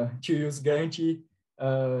to use Gramsci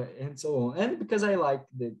and so on. And because I like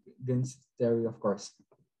the Gramsci theory, of course.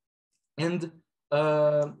 And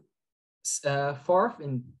fourth,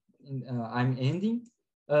 I'm ending.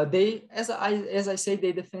 They, as I say,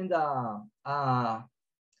 they defend a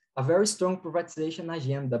very strong privatization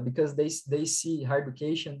agenda, because they see higher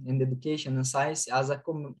education and science as a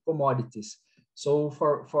commodities. So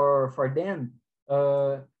for them,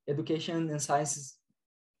 education and sciences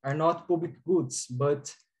are not public goods,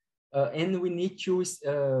 but and we need to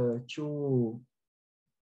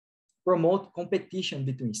promote competition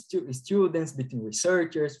between students, between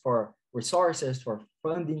researchers, for resources, for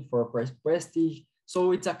funding, for prestige.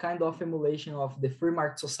 So it's a kind of emulation of the free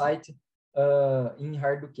market society in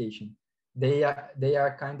higher education. They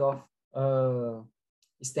are kind of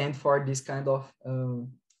stand for this kind of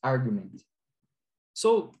argument.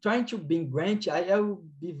 So trying to be Gramsci, I will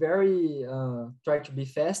be very try to be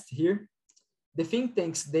fast here. The think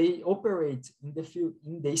tanks, they operate in the field,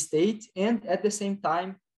 in the state, and at the same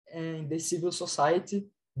time in the civil society,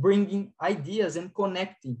 bringing ideas and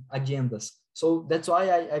connecting agendas. So that's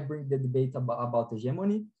why I bring the debate about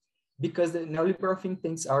hegemony, because the neoliberal think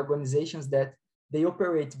tanks are organizations that they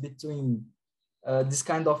operate between this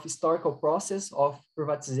kind of historical process of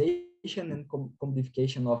privatization and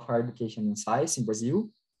commodification of higher education and science in Brazil.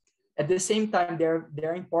 At the same time,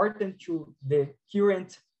 they're important to the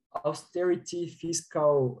current austerity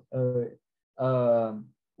fiscal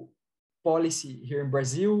policy here in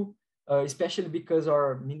Brazil, especially because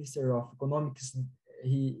our Minister of Economics,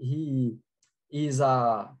 he is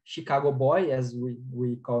a Chicago boy, as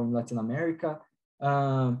we call in Latin America.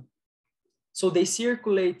 So they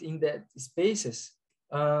circulate in that spaces,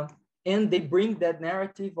 and they bring that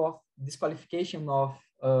narrative of disqualification of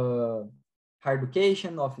higher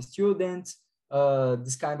education, of students,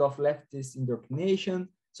 this kind of leftist indoctrination.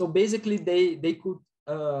 So basically, they could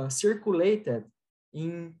circulate it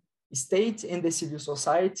in state and the civil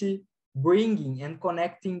society, bringing and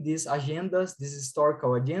connecting these agendas, these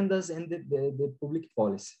historical agendas, and the public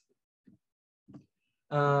policy.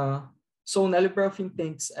 So neoliberal think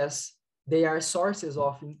tanks, as they are sources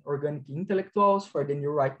of organic intellectuals for the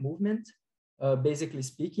new right movement, basically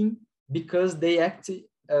speaking, because they act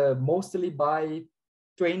mostly by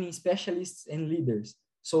training specialists and leaders.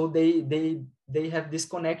 So they have this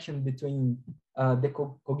connection between the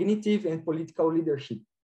cognitive and political leadership.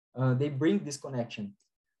 They bring this connection.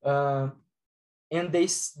 And they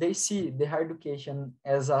see the higher education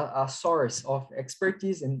as a source of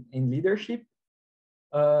expertise and leadership.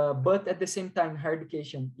 But at the same time, higher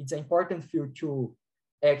education, it's an important field to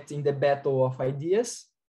act in the battle of ideas.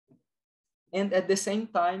 And at the same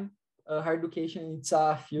time, higher education, it's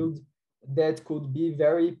a field that could be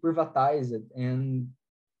very privatized, and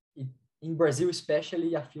it, in Brazil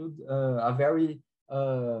especially, a field, a very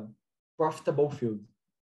profitable field.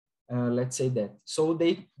 Let's say that. So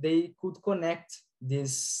they could connect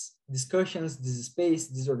these discussions, this space,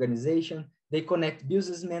 this organization. They connect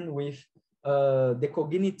businessmen with the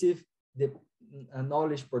cognitive, the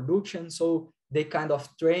knowledge production. So they kind of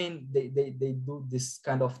train, they do this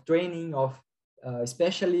kind of training of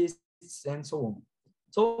specialists and so on.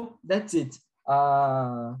 So that's it.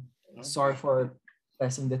 Sorry for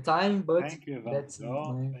passing the time, but thank you, that's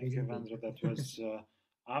Evandro. my Thank you, presentation. Evandro. That was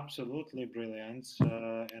absolutely brilliant,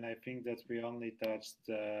 and I think that we only touched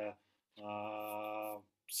the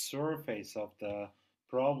surface of the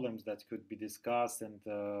problems that could be discussed and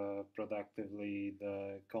productively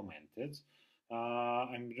commented.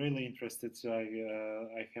 I'm really interested. So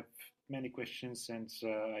I have many questions, and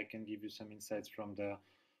I can give you some insights from the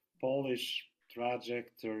Polish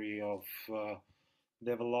trajectory of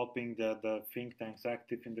developing the think tanks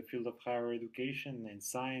active in the field of higher education and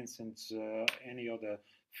science and any other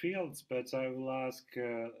fields. But I will ask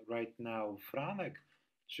right now Franek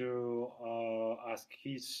to ask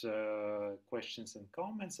his questions and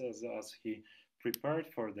comments as he prepared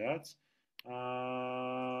for that.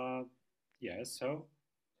 Yeah, so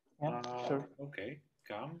Yeah, sure. okay,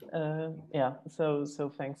 come. Yeah, so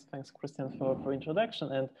thanks Christian for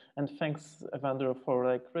introduction, and thanks Evandro for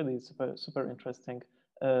like really super interesting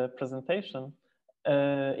presentation.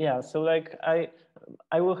 Yeah, so like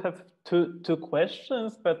I will have two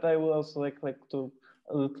questions, but I will also like to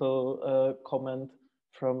a little comment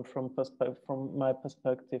from my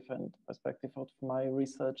perspective and perspective of my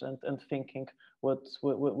research and thinking what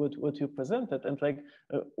you presented. And like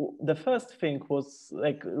the first thing was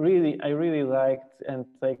like I really liked, and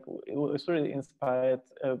like it was really inspired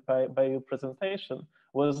by your presentation,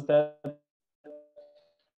 was that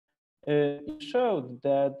you showed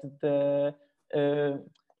that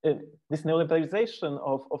this neoliberalization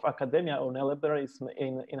of academia or neoliberalism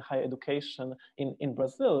in higher education in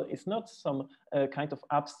Brazil is not some kind of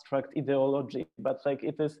abstract ideology, but like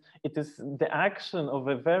it is the action of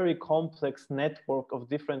a very complex network of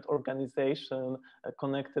different organizations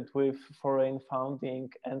connected with foreign funding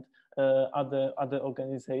and other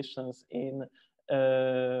organizations in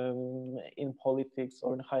politics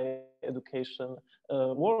or in higher education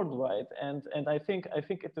worldwide, and I think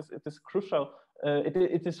it is crucial.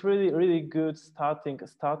 It is really good starting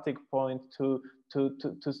point to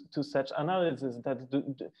such analysis that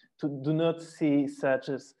do not see such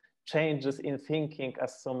as changes in thinking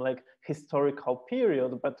as some like historical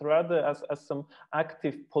period, but rather as some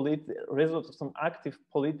active result of some active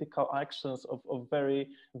political actions of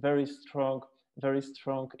very strong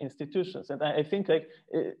institutions. And I think like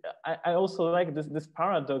I also like this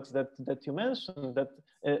paradox that you mentioned, that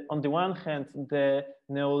on the one hand the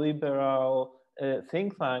neoliberal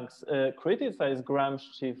think tanks criticize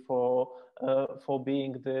Gramsci for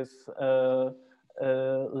being this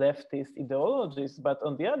leftist ideologies, but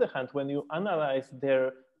on the other hand, when you analyze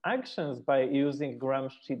their actions by using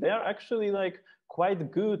Gramsci, they are actually like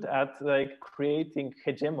quite good at like creating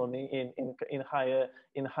hegemony in higher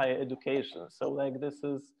education. So like this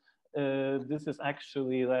is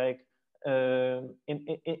actually like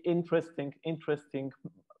interesting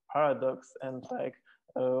paradox, and like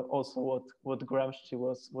also what Gramsci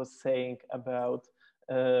was saying about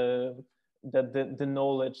that the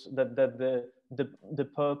knowledge that the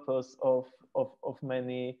purpose of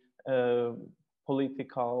many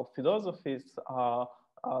political philosophies are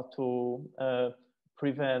to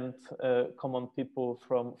prevent common people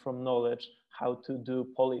from knowledge how to do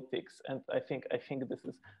politics. And I think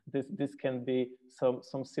this can be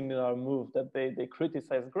some similar move, that they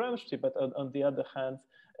criticize Gramsci, but on the other hand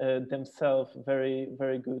themselves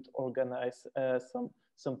very good organize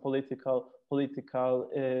some political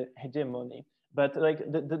hegemony. But like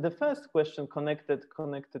the first question connected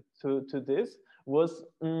to this was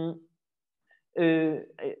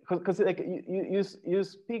because like you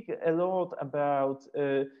speak a lot about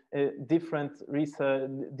different research,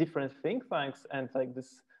 different think tanks, and like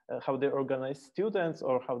this how they organize students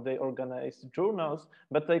or how they organize journals,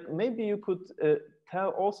 but like maybe you could tell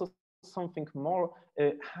also something more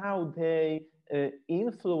how they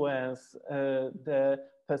influence the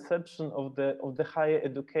perception of the higher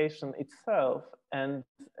education itself, and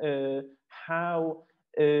how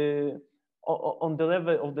on the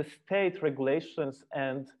level of the state regulations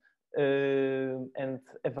and and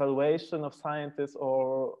evaluation of scientists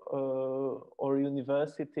or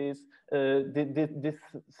universities. This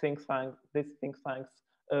think tanks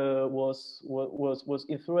was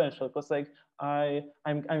influential, because like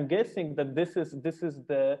I'm guessing that this is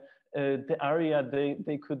the area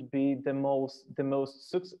they could be the most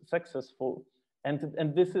successful, and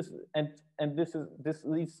this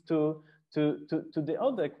leads to the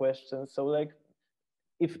other question. So like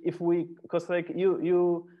if we, because like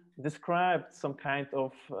you described some kind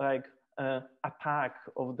of like attack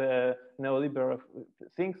of the neoliberal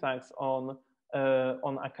think tanks on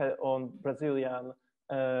Brazilian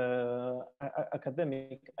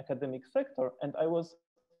academic sector, and I was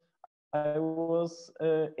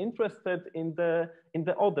interested in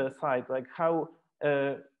the other side, like how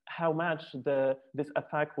much this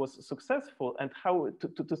attack was successful, and how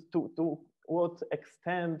to what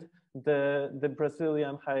extent the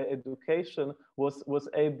Brazilian higher education was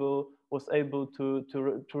able to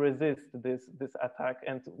resist this attack,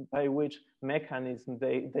 and by which mechanism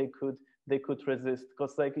they could resist.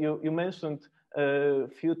 Because like you mentioned a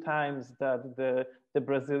few times that the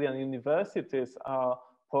Brazilian universities are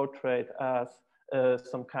portrayed as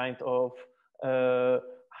some kind of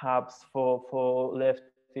hubs for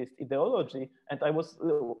leftist ideology, and I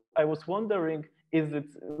was wondering, is it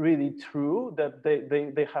really true that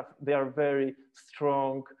they are very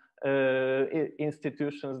strong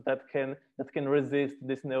institutions that can resist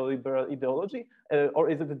this neoliberal ideology, or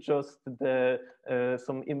is it just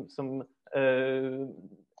some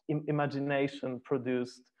imagination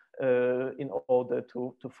produced in order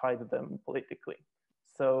to fight them politically?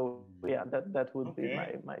 So yeah, that would be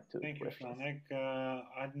my two Thank questions. You, Franek.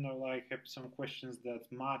 I don't know, I have some questions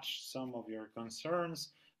that match some of your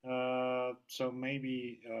concerns. So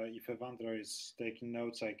maybe if Evandro is taking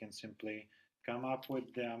notes, I can simply come up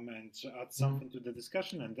with them and add something to the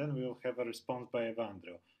discussion, and then we'll have a response by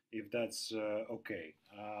Evandro, if that's okay.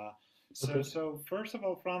 So first of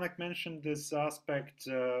all, Franek mentioned this aspect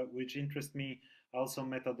which interests me also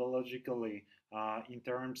methodologically in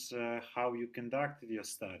terms how you conducted your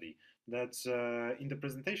study. That's in the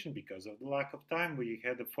presentation, because of the lack of time, we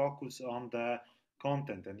had a focus on the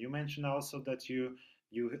content, and you mentioned also that you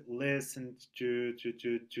listened to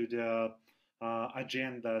the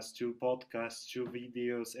agendas, to podcasts, to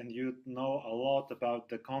videos, and you know a lot about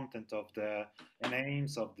the content of the and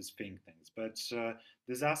aims of these think tanks. But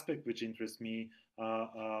this aspect which interests me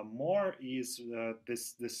more is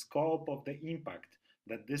the scope of the impact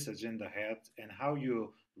that this agenda had, and how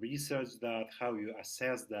you research that, how you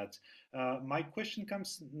assess that. My question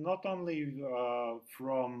comes not only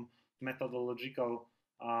from methodological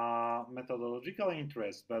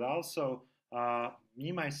interest, but also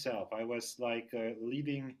me myself. I was like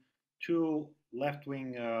leading two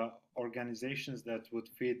left-wing organizations that would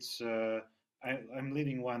fit. I'm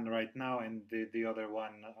leading one right now, and the other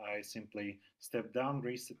one I simply stepped down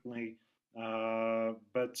recently.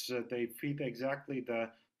 But they fit exactly the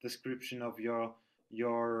description of your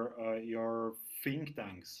think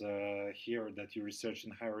tanks here that you research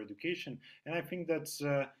in higher education, and I think that's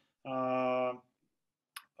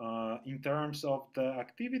in terms of the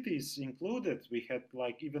activities included, we had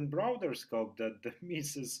like even broader scope, that the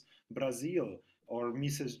Mrs. Brazil or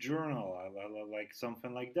Mrs. Journal, like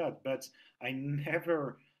something like that. But I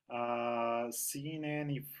never seen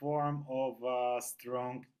any form of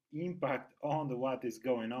strong impact on what is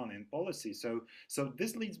going on in policy. So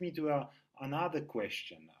this leads me to another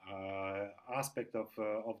question, aspect of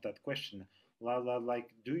that question. Like,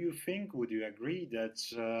 do you think, would you agree that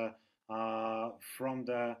from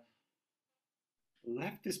the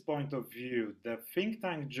leftist point of view, the think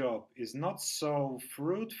tank job is not so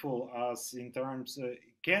fruitful as in terms,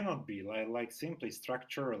 cannot be like simply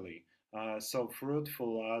structurally so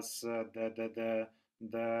fruitful as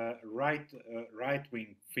the right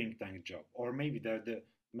wing think tank job, or maybe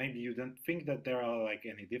maybe you don't think that there are like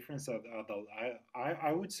any difference at all.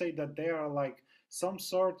 I would say that there are like some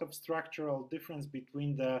sort of structural difference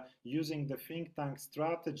between the using the think tank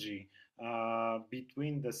strategy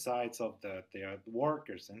between the sides of the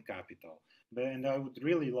workers and capital. And I would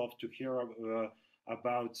really love to hear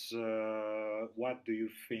about what do you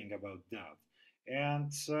think about that.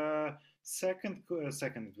 And second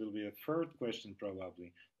it will be a third question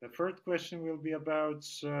probably. The third question will be about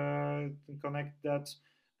connect that.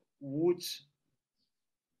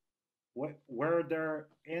 Were there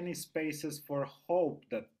any spaces for hope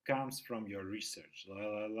that comes from your research?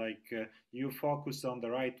 You focus on the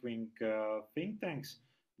right-wing think tanks,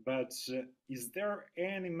 but is there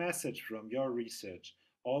any message from your research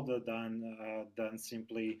other than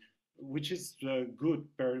simply which is good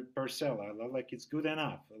per se, like it's good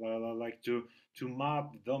enough, like to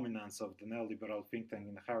map the dominance of the neoliberal think tank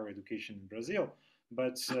in higher education in Brazil.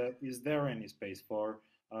 But is there any space for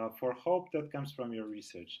hope that comes from your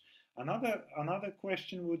research? Another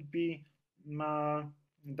question would be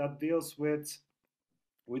that deals with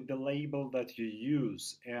the label that you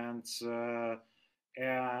use and the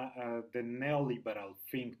neoliberal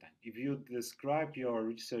think tank. If you describe your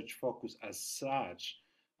research focus as such,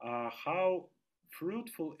 how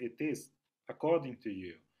fruitful it is, according to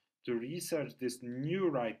you, to research this new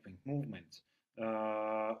right-wing movement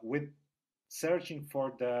with searching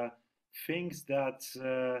for the things that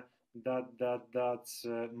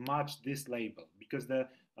match this label, because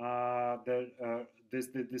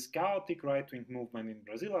this chaotic right-wing movement in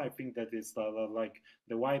Brazil, I think that is like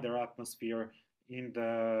the wider atmosphere in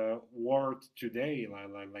the world today,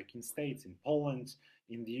 like in States, in Poland,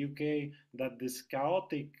 in the UK, that this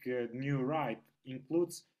chaotic new right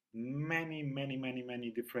includes many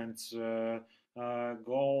different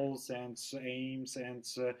goals and aims, and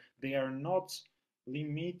they are not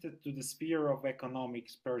limited to the sphere of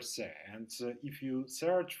economics per se. And if you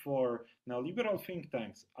search for neoliberal think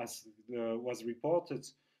tanks, as was reported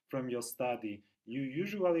from your study, you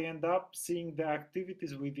usually end up seeing the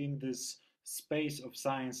activities within this space of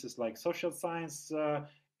sciences like social science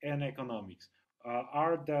and economics.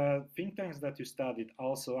 Are the think tanks that you studied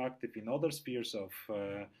also active in other spheres of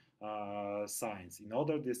science, in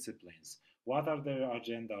other disciplines? What are their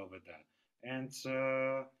agenda over there? And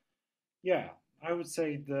yeah, I would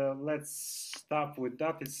say let's stop with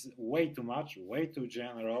that. It's way too much, way too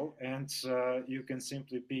general, and you can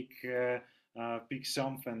simply pick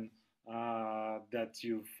something that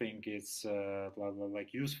you think is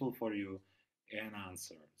like useful for you and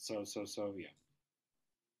answer. So yeah.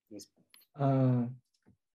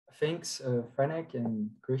 Thanks, Franek and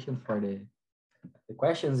Christian, for the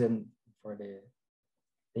questions and for the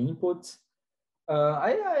inputs.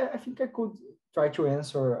 I think I could try to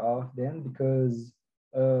answer all of them because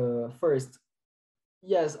first,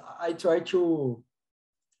 yes, I try to,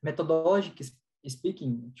 methodologically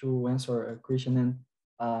speaking, to answer Christian and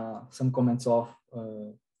some comments of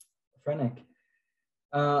Franek.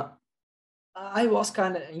 I was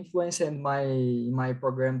kind of influenced in my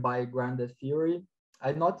program by grounded theory.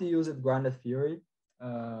 I not used grounded theory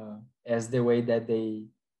as the way that they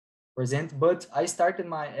present, but I started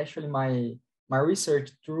my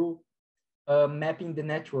research through mapping the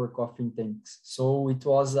network of think tanks. So it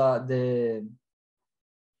was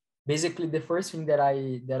basically the first thing that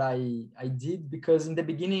I did, because in the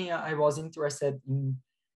beginning I was interested in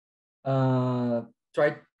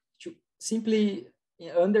try to simply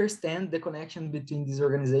understand the connection between these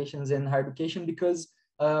organizations and higher education, because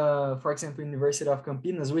for example, University of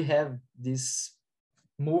Campinas, we have this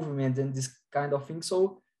movement and this kind of thing.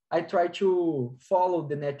 So I try to follow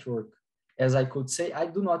the network, as I could say. I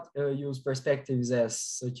do not use perspectives as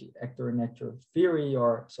such actor network theory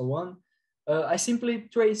or so on. I simply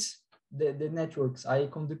trace the networks. I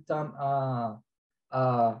conduct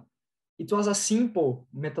it was a simple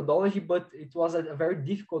methodology, but it was a very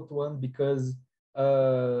difficult one, because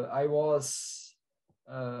I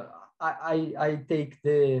take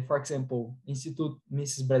for example, Institute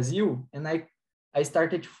Mrs. Brazil, and I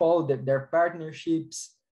started to follow their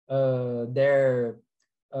partnerships, their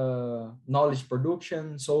knowledge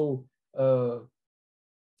production. So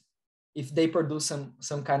if they produce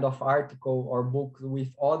some kind of article or book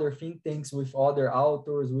with other think tanks, with other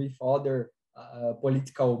authors, with other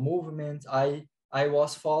political movements, I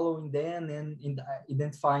was following them and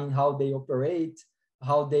identifying how they operate,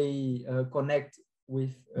 how they connect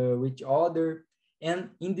with each other. And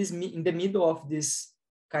in the middle of this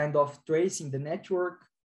kind of tracing the network,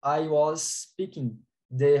 I was picking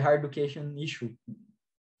the higher education issue.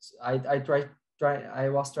 I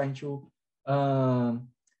was trying to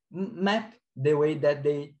map the way that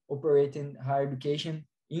they operate in higher education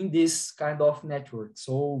in this kind of network.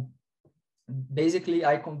 So basically,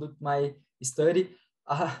 I conduct my study.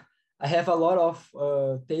 I have a lot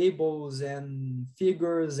of tables and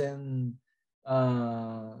figures and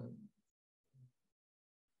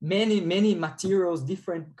many materials,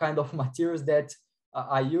 different kind of materials that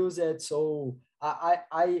I use it. So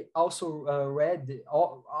I also read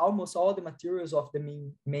almost all the materials of the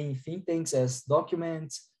main think tanks as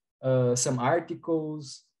documents, some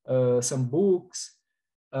articles, some books.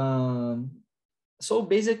 So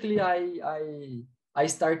basically, I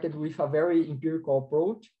started with a very empirical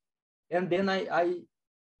approach, and then I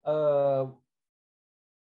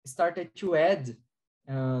started to add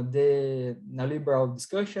the neoliberal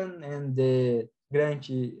discussion and the grant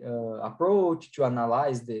approach to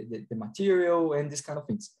analyze the material and this kind of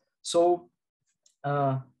things. So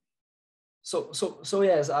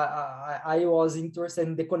yes, I was interested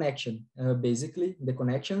in the connection, basically the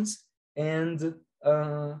connections, and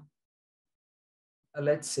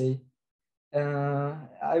let's say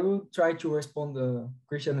I will try to respond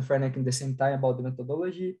Christian and Frenek in the same time about the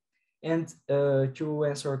methodology, and to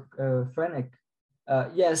answer Frenek,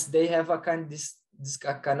 yes, they have a this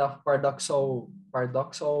kind of paradoxal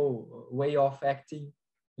way of acting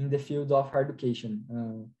in the field of higher education.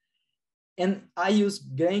 And I use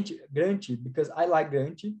Granty because I like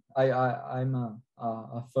Granty. I'm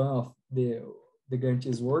a fan of the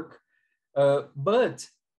Granty's work, but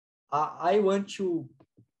I want to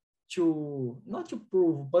not to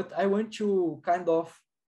prove, but I want to kind of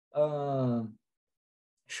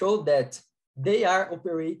show that they are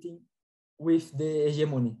operating with the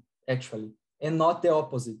hegemony actually, and not the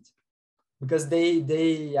opposite, because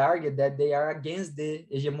they argue that they are against the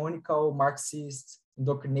hegemonical Marxist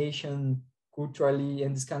indoctrination culturally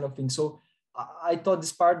and this kind of thing. So I thought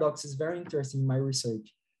this paradox is very interesting in my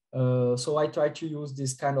research. So I try to use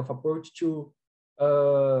this kind of approach to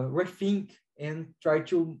rethink and try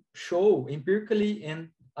to show empirically and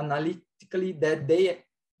analytically that they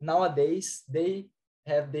nowadays they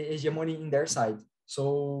have the hegemony in their side.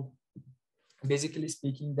 So basically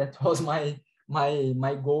speaking, that was my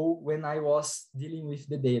goal when I was dealing with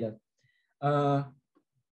the data.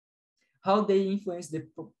 How they influence the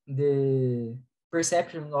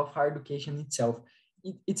perception of higher education itself.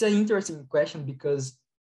 It's an interesting question because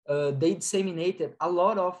they disseminated a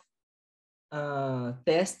lot of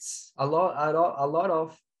tests, a lot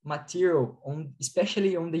of material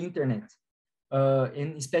especially on the internet,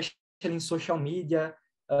 and especially in social media.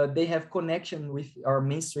 They have connection with our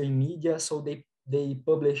mainstream media, so they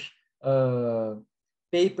publish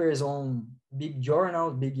papers on big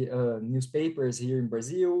journals, big newspapers here in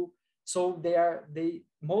Brazil. So they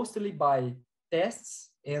mostly buy tests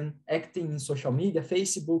and acting in social media,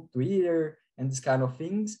 Facebook, Twitter, and this kind of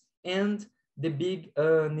things, and the big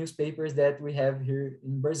newspapers that we have here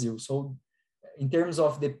in Brazil. So in terms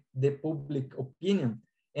of the public opinion,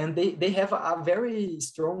 and they have a very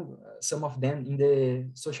strong, some of them in the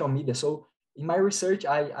social media. So in my research,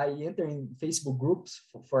 I enter in Facebook groups,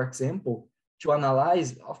 for example, to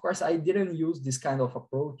analyze. Of course, I didn't use this kind of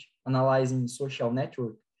approach, analyzing social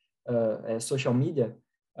network, social media,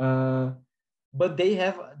 but they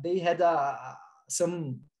had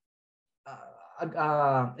some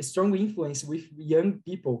a strong influence with young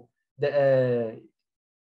people that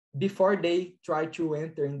before they try to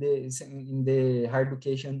enter in the higher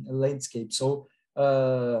education landscape. So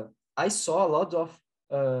I saw a lot of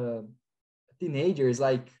teenagers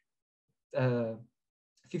like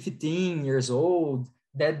 15 years old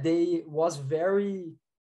that they was very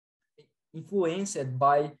influenced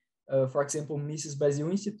by, for example, Mrs. Brazil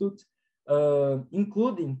Institute,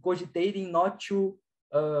 including cogitating not to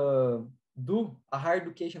do a higher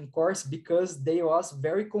education course because they was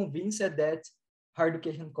very convinced that higher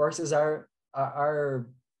education courses are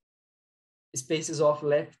spaces of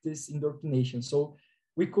leftist indoctrination. So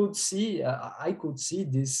we could see, I could see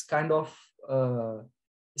this kind of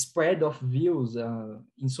spread of views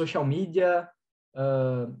in social media.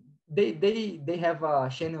 They have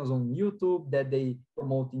channels on YouTube that they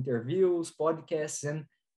promote interviews, podcasts, and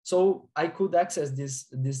so I could access this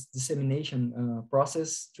dissemination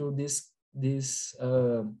process through these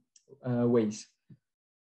ways.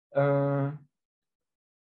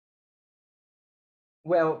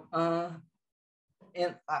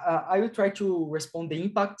 And I will try to respond the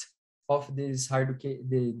impact of this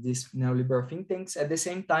this neoliberal think tanks at the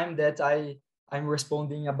same time that I'm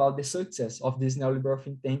responding about the success of this neoliberal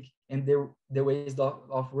think tank and the ways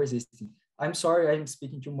of resisting. I'm sorry, I'm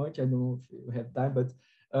speaking too much. I don't know if you have time, but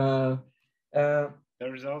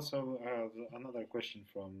there is also another question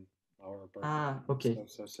from our participants.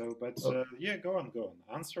 Okay. But yeah, go on,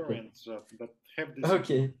 answer, okay. And but have this.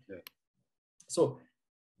 Okay. Yeah. So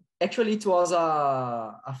actually, it was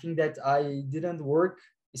a thing that I didn't work,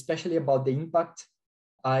 especially about the impact.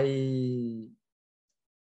 It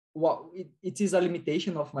is a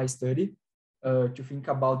limitation of my study to think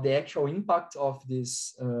about the actual impact of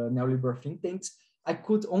these neoliberal think tanks. I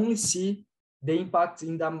could only see the impact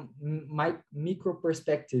in my micro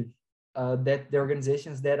perspective that the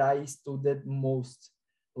organizations that I studied most,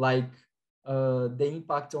 like the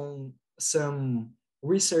impact on some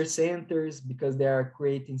research centers, because they are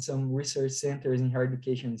creating some research centers in higher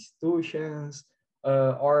education institutions,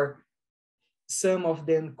 or some of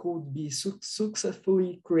them could be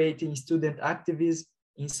successfully creating student activism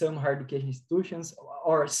in some higher education institutions,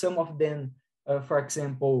 or some of them for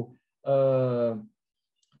example,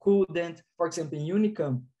 couldn't, for example, in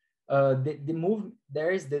Unicamp,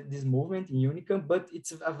 there is this movement in Unicamp, but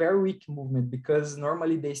it's a very weak movement because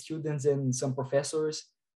normally the students and some professors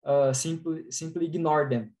simply ignore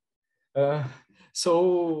them.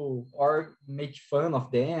 So, or make fun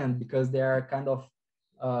of them because they are kind of,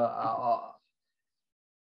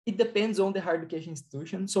 it depends on the higher education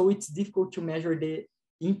institution. So it's difficult to measure the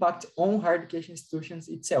impact on higher education institutions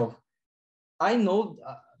itself. I know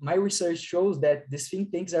my research shows that these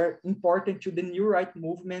think tanks are important to the new right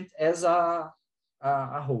movement as a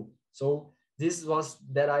whole. So this was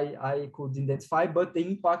that I could identify, but the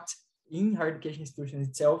impact in higher education institutions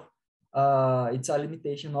itself, it's a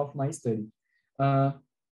limitation of my study.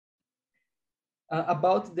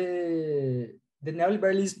 About the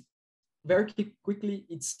neoliberalism, very quickly,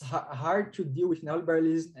 it's hard to deal with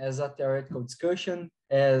neoliberalism as a theoretical discussion,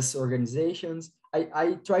 as organizations.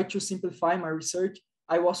 I tried to simplify my research.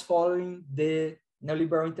 I was following the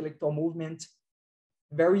neoliberal intellectual movement,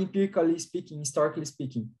 very empirically speaking, historically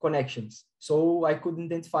speaking, connections. So I could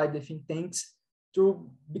identify the think tanks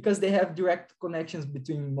because they have direct connections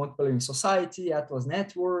between Montpellier Society, Atlas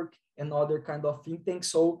Network, and other kind of think tanks.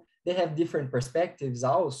 So they have different perspectives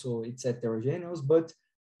also, it's heterogeneous, but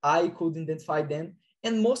I could identify them.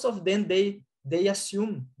 And most of them, they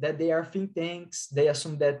assume that they are think tanks. They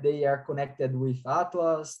assume that they are connected with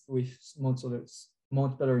Atlas, with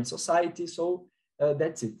Montpellier Society. So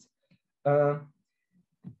that's it.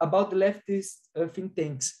 About the leftist think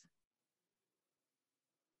tanks,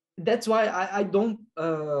 that's why I don't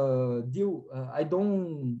I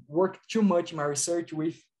don't work too much in my research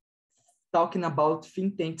with talking about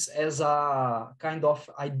think tanks as a kind of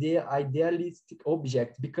idealistic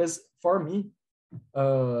object, because for me,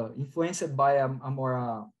 influenced by a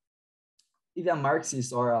more either a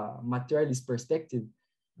Marxist or a materialist perspective,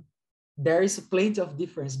 there is plenty of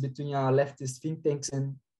difference between leftist think tanks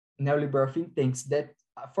and neoliberal think tanks that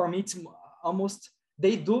for me it's almost,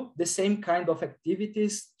 they do the same kind of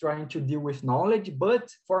activities trying to deal with knowledge, but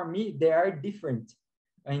for me they are different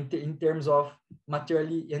in terms of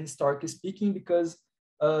materially and historically speaking, because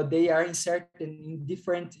they are inserted in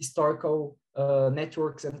different historical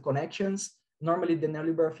networks and connections. Normally the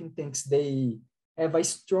neoliberal think tanks, they have a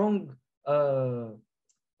strong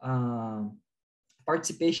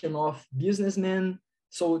participation of businessmen,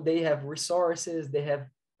 so they have resources, they have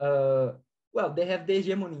they have the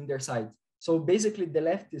hegemony in their side. So basically the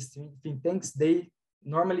leftist think tanks, they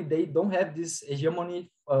don't have this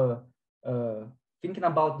hegemony thinking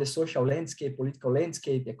about the social landscape, political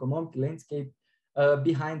landscape, economic landscape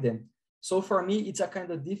behind them. So for me, it's a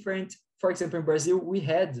kind of different. For example, in Brazil, we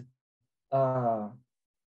had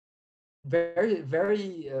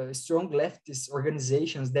very strong leftist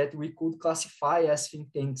organizations that we could classify as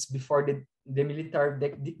think tanks before the military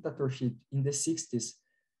dictatorship in the 60s.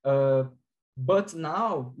 But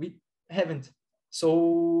now we haven't.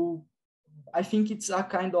 So I think it's a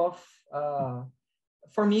kind of,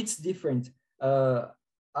 for me, it's different.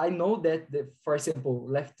 I know that, for example,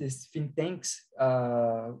 leftist think tanks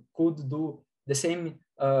could do the same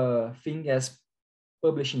thing as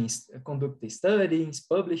publishing, conducting studies,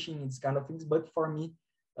 publishing, these kind of things. But for me,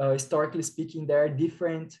 historically speaking, they are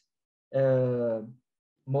different,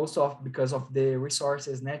 most of because of the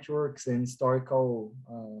resources, networks, and historical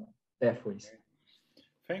pathways. Okay.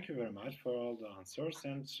 Thank you very much for all the answers.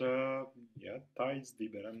 And yeah, Thijs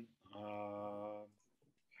Dieberen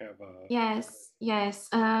have a... Yes.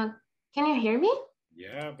 Can you hear me?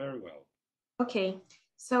 Yeah, very well. Okay.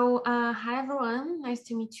 So hi everyone, nice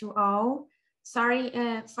to meet you all. Sorry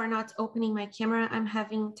for not opening my camera. I'm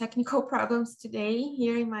having technical problems today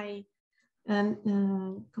here in my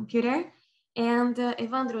computer. And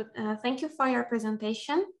Evandro, thank you for your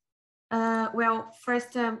presentation. Well,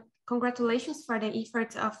 first, congratulations for the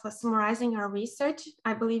effort of summarizing our research.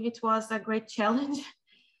 I believe it was a great challenge,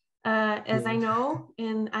 as I know,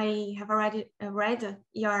 and I have already read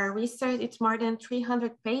your research. It's more than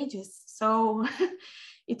 300 pages, so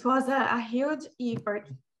it was a huge effort.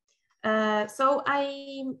 So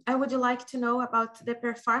I would like to know about the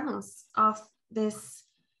performance of these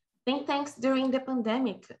think tanks during the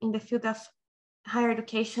pandemic in the field of higher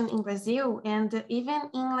education in Brazil and even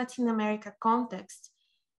in Latin America context.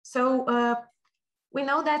 So we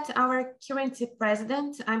know that our current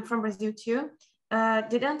president, I'm from Brazil too,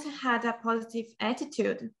 didn't have a positive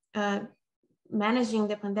attitude managing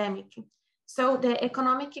the pandemic. So the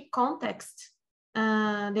economic context,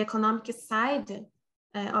 the economic side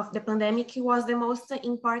of the pandemic was the most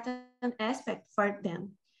important aspect for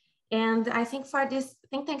them. And I think for these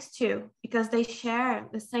think tanks too, because they share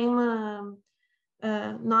the same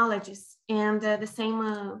knowledges and the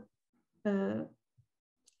same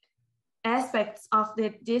aspects of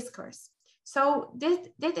the discourse. So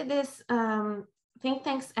did this think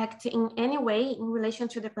tanks act in any way in relation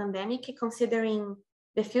to the pandemic, considering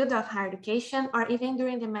the field of higher education, or even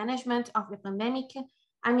during the management of the pandemic?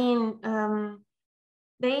 I mean,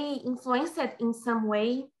 they influenced in some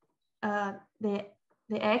way the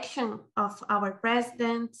action of our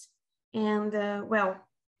president, and well,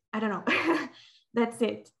 I don't know. That's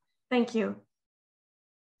it. Thank you.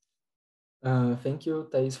 Thank you,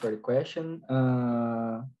 Thais, for the question.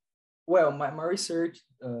 Well, my research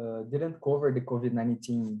didn't cover the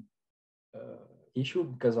COVID-19 issue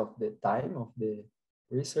because of the time of the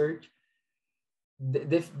research.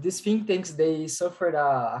 These think tanks, they suffered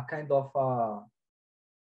a kind of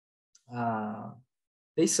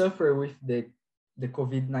they suffer with the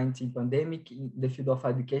COVID-19 pandemic in the field of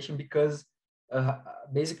education because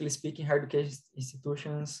basically speaking, higher education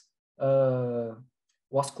institutions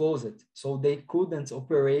was closed, so they couldn't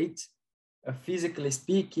operate physically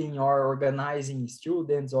speaking or organizing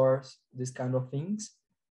students or this kind of things,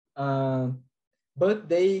 but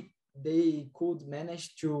they could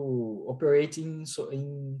manage to operate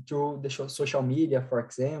through the social media, for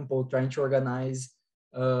example, trying to organize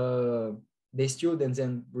the students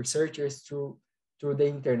and researchers through the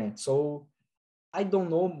internet. So I don't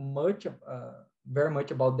know very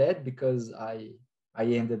much about that because I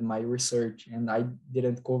ended my research and I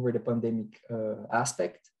didn't cover the pandemic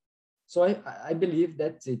aspect. So I believe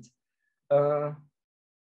that's it. And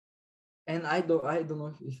I don't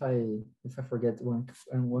know if I forget one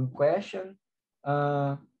question.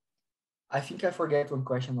 I think I forget one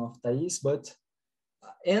question of Thais, but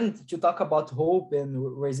and to talk about hope and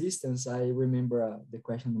resistance, I remember the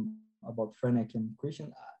question about Franek and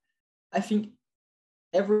Christian. I think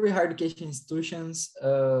every higher education institutions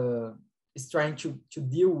is trying to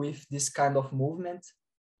deal with this kind of movement.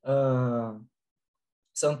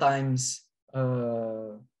 Sometimes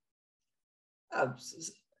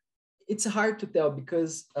it's hard to tell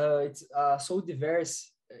because it's so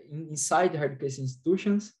diverse inside higher education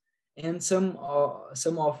institutions, and some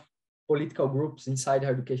of political groups inside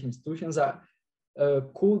higher education institutions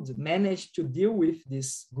could manage to deal with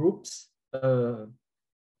these groups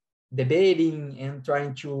debating and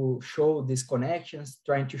trying to show these connections,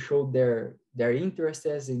 trying to show their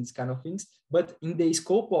interests in these kind of things. But in the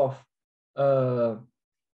scope of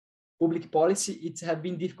public policy, it has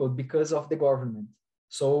been difficult because of the government.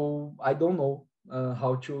 So I don't know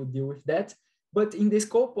how to deal with that. But in the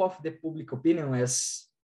scope of the public opinion, as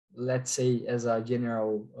let's say as a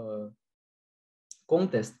general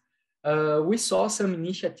contest, we saw some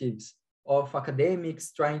initiatives of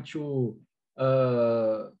academics trying to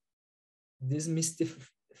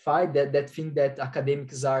demystify that thing that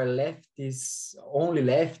academics are leftists, only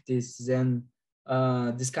leftists, and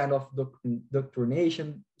this kind of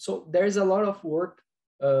doctrination. So there's a lot of work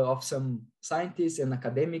of some scientists and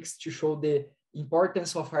academics to show the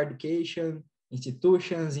importance of higher education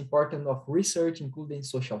institutions, importance of research, including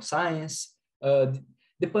social science.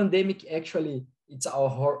 The pandemic actually, it's a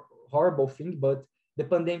horrible thing, but the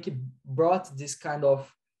pandemic brought this kind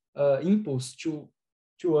of impulse to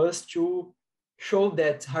us to show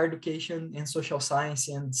that higher education and social science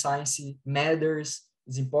and science matters,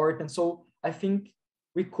 is important. So I think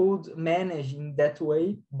we could manage in that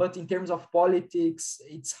way, but in terms of politics,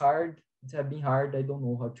 it's hard. It has been hard. I don't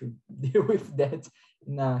know how to deal with that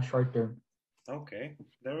in a short term. Okay,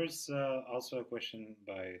 there is also a question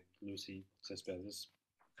by Lucy Cespedes.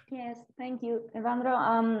 Yes, thank you, Evandro.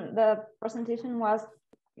 The presentation was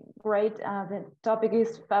great. The topic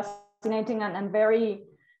is fascinating and very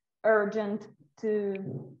urgent to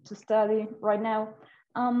study right now.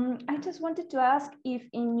 I just wanted to ask if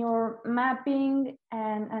in your mapping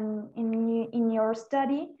and in your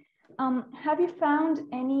study, have you found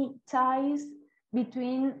any ties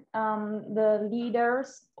between the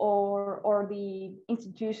leaders or the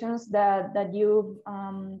institutions that you've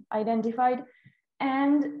identified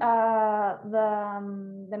and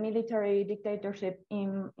the military dictatorship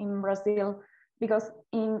in Brazil? Because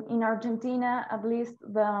in Argentina, at least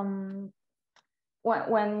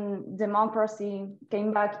when democracy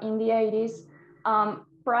came back in the 80s,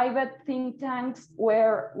 private think tanks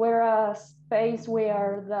were a space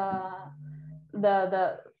where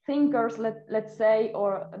the thinkers, let's say,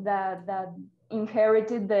 or that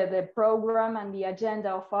inherited the program and the agenda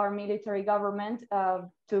of our military government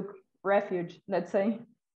took refuge, let's say.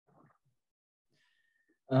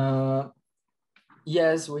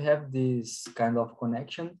 Yes, we have this kind of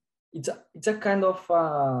connection. It's a kind of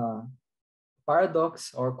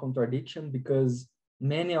paradox or contradiction because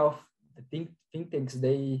many of think tanks,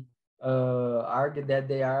 they argue that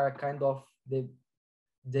they are kind of the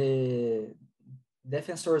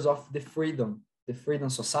defensors of the freedom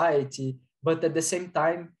society, but at the same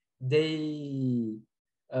time, they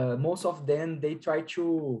most of them, they try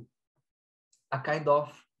to a kind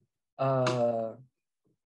of uh,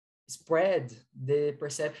 spread the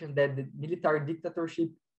perception that the military dictatorship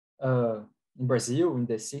in Brazil in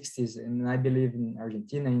the 60s, and I believe in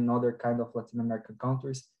Argentina and other kind of Latin American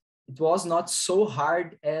countries, it was not so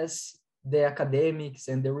hard as the academics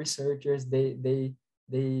and the researchers they've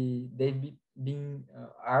been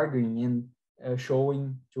arguing and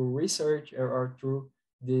showing through research or through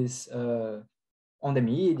this on the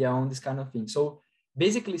media, on this kind of thing. So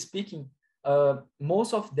basically speaking,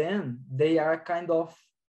 most of them, they are kind of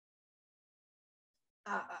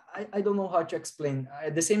I don't know how to explain.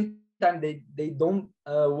 At the same time, they don't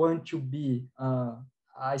want to be a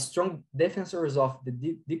strong defenders of the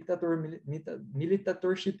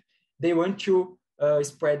dictatorship. They want to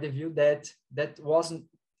spread the view that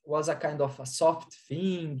was a kind of a soft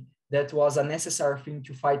thing, that was a necessary thing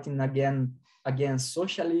to fighting against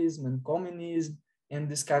socialism and communism and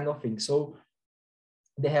this kind of thing. So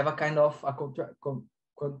they have a kind of a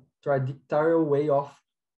contradictory way of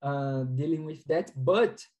dealing with that.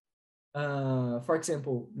 But for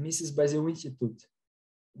example, Mrs. Brazil Institute,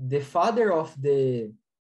 the father of the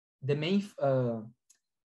main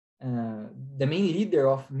leader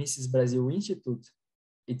of Mrs. Brazil Institute,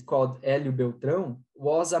 it called Hélio Beltrão,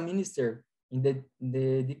 was a minister in the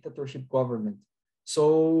dictatorship government.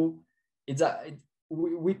 So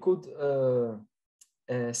we could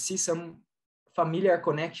see some familiar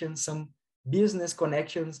connections, some business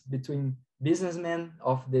connections between businessmen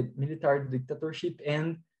of the military dictatorship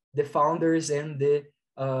and the founders and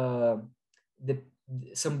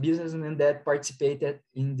some businessmen that participated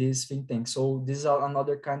in this think tank. So this is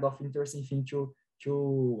another kind of interesting thing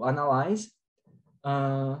to analyze.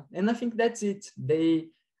 And I think that's it.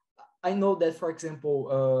 I know that, for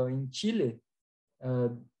example, in Chile,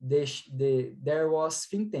 there was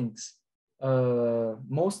think tanks,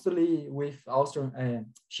 mostly with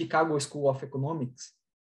Chicago School of Economics.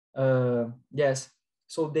 Yes,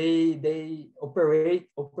 so they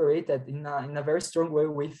operated in a very strong way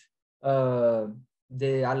with the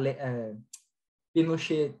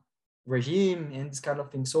Pinochet regime and this kind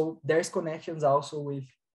of thing. So there's connections also with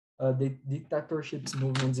the dictatorships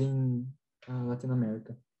movements in Latin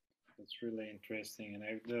America. That's really interesting.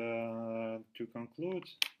 And to conclude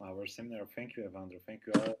our seminar, thank you, Evandro. Thank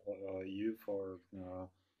you all you for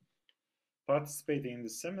participating in the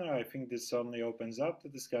seminar. I think this only opens up the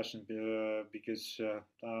discussion because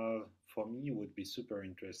for me it would be super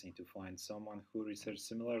interesting to find someone who researches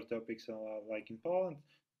similar topics like in Poland.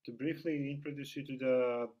 To briefly introduce you to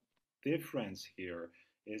the difference here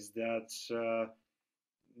is that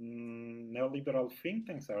neoliberal think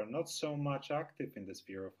tanks are not so much active in the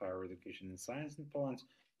sphere of higher education and science in Poland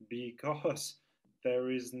because there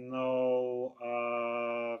is no,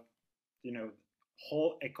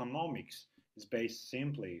 whole economics is based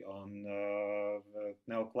simply on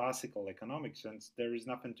neoclassical economics, and there is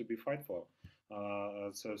nothing to be fight for.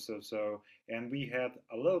 And we had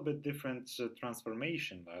a little bit different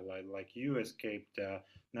transformation. Like you escaped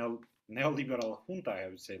neoliberal junta, I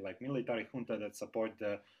would say, like military junta that support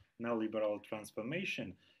the neoliberal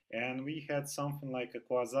transformation. And we had something like a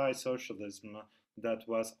quasi-socialism that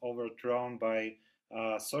was overthrown by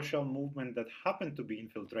a social movement that happened to be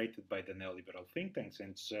infiltrated by the neoliberal think tanks.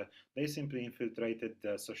 And they simply infiltrated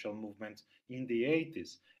the social movement in the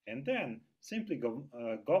 80s. And then simply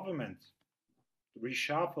government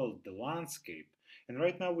reshuffled the landscape. And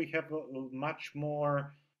right now we have much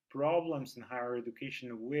more problems in higher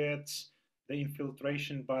education with the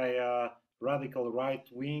infiltration by a radical right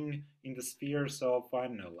wing in the spheres of, I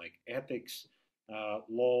don't know, like ethics,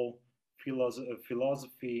 law,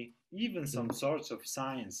 philosophy, even some sorts of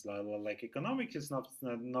science, like economics is not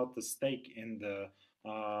the stake in the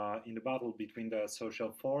battle between the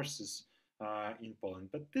social forces in Poland.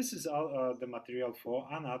 But this is the material for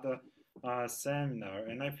another seminar,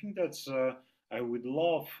 and I think that's I would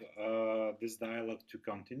love this dialogue to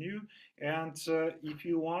continue. And if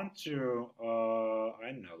you want to, I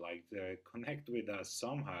don't know, like connect with us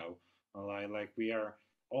somehow, like we are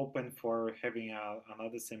open for having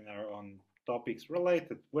another seminar on topics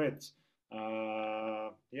related with,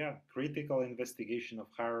 critical investigation of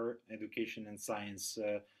higher education and science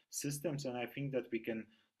systems. And I think that we can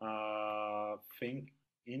think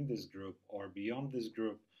in this group or beyond this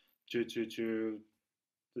group to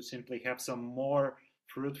simply have some more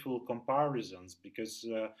fruitful comparisons, because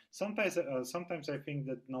sometimes I think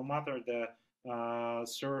that no matter the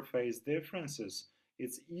surface differences,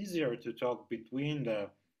 it's easier to talk between the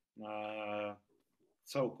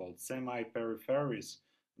so-called semi-peripheries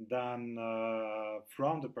than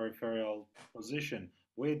from the peripheral position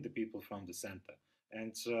with the people from the center.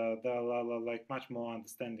 And there are like much more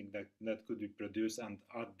understanding that could be produced and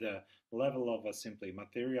at the level of a simply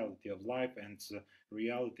materiality of life and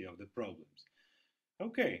reality of the problems.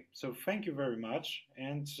 Okay, so thank you very much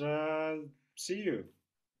and see you.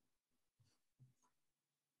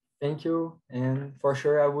 Thank you. And for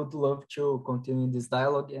sure, I would love to continue this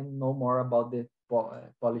dialogue and know more about the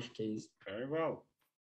Polish case. Very well.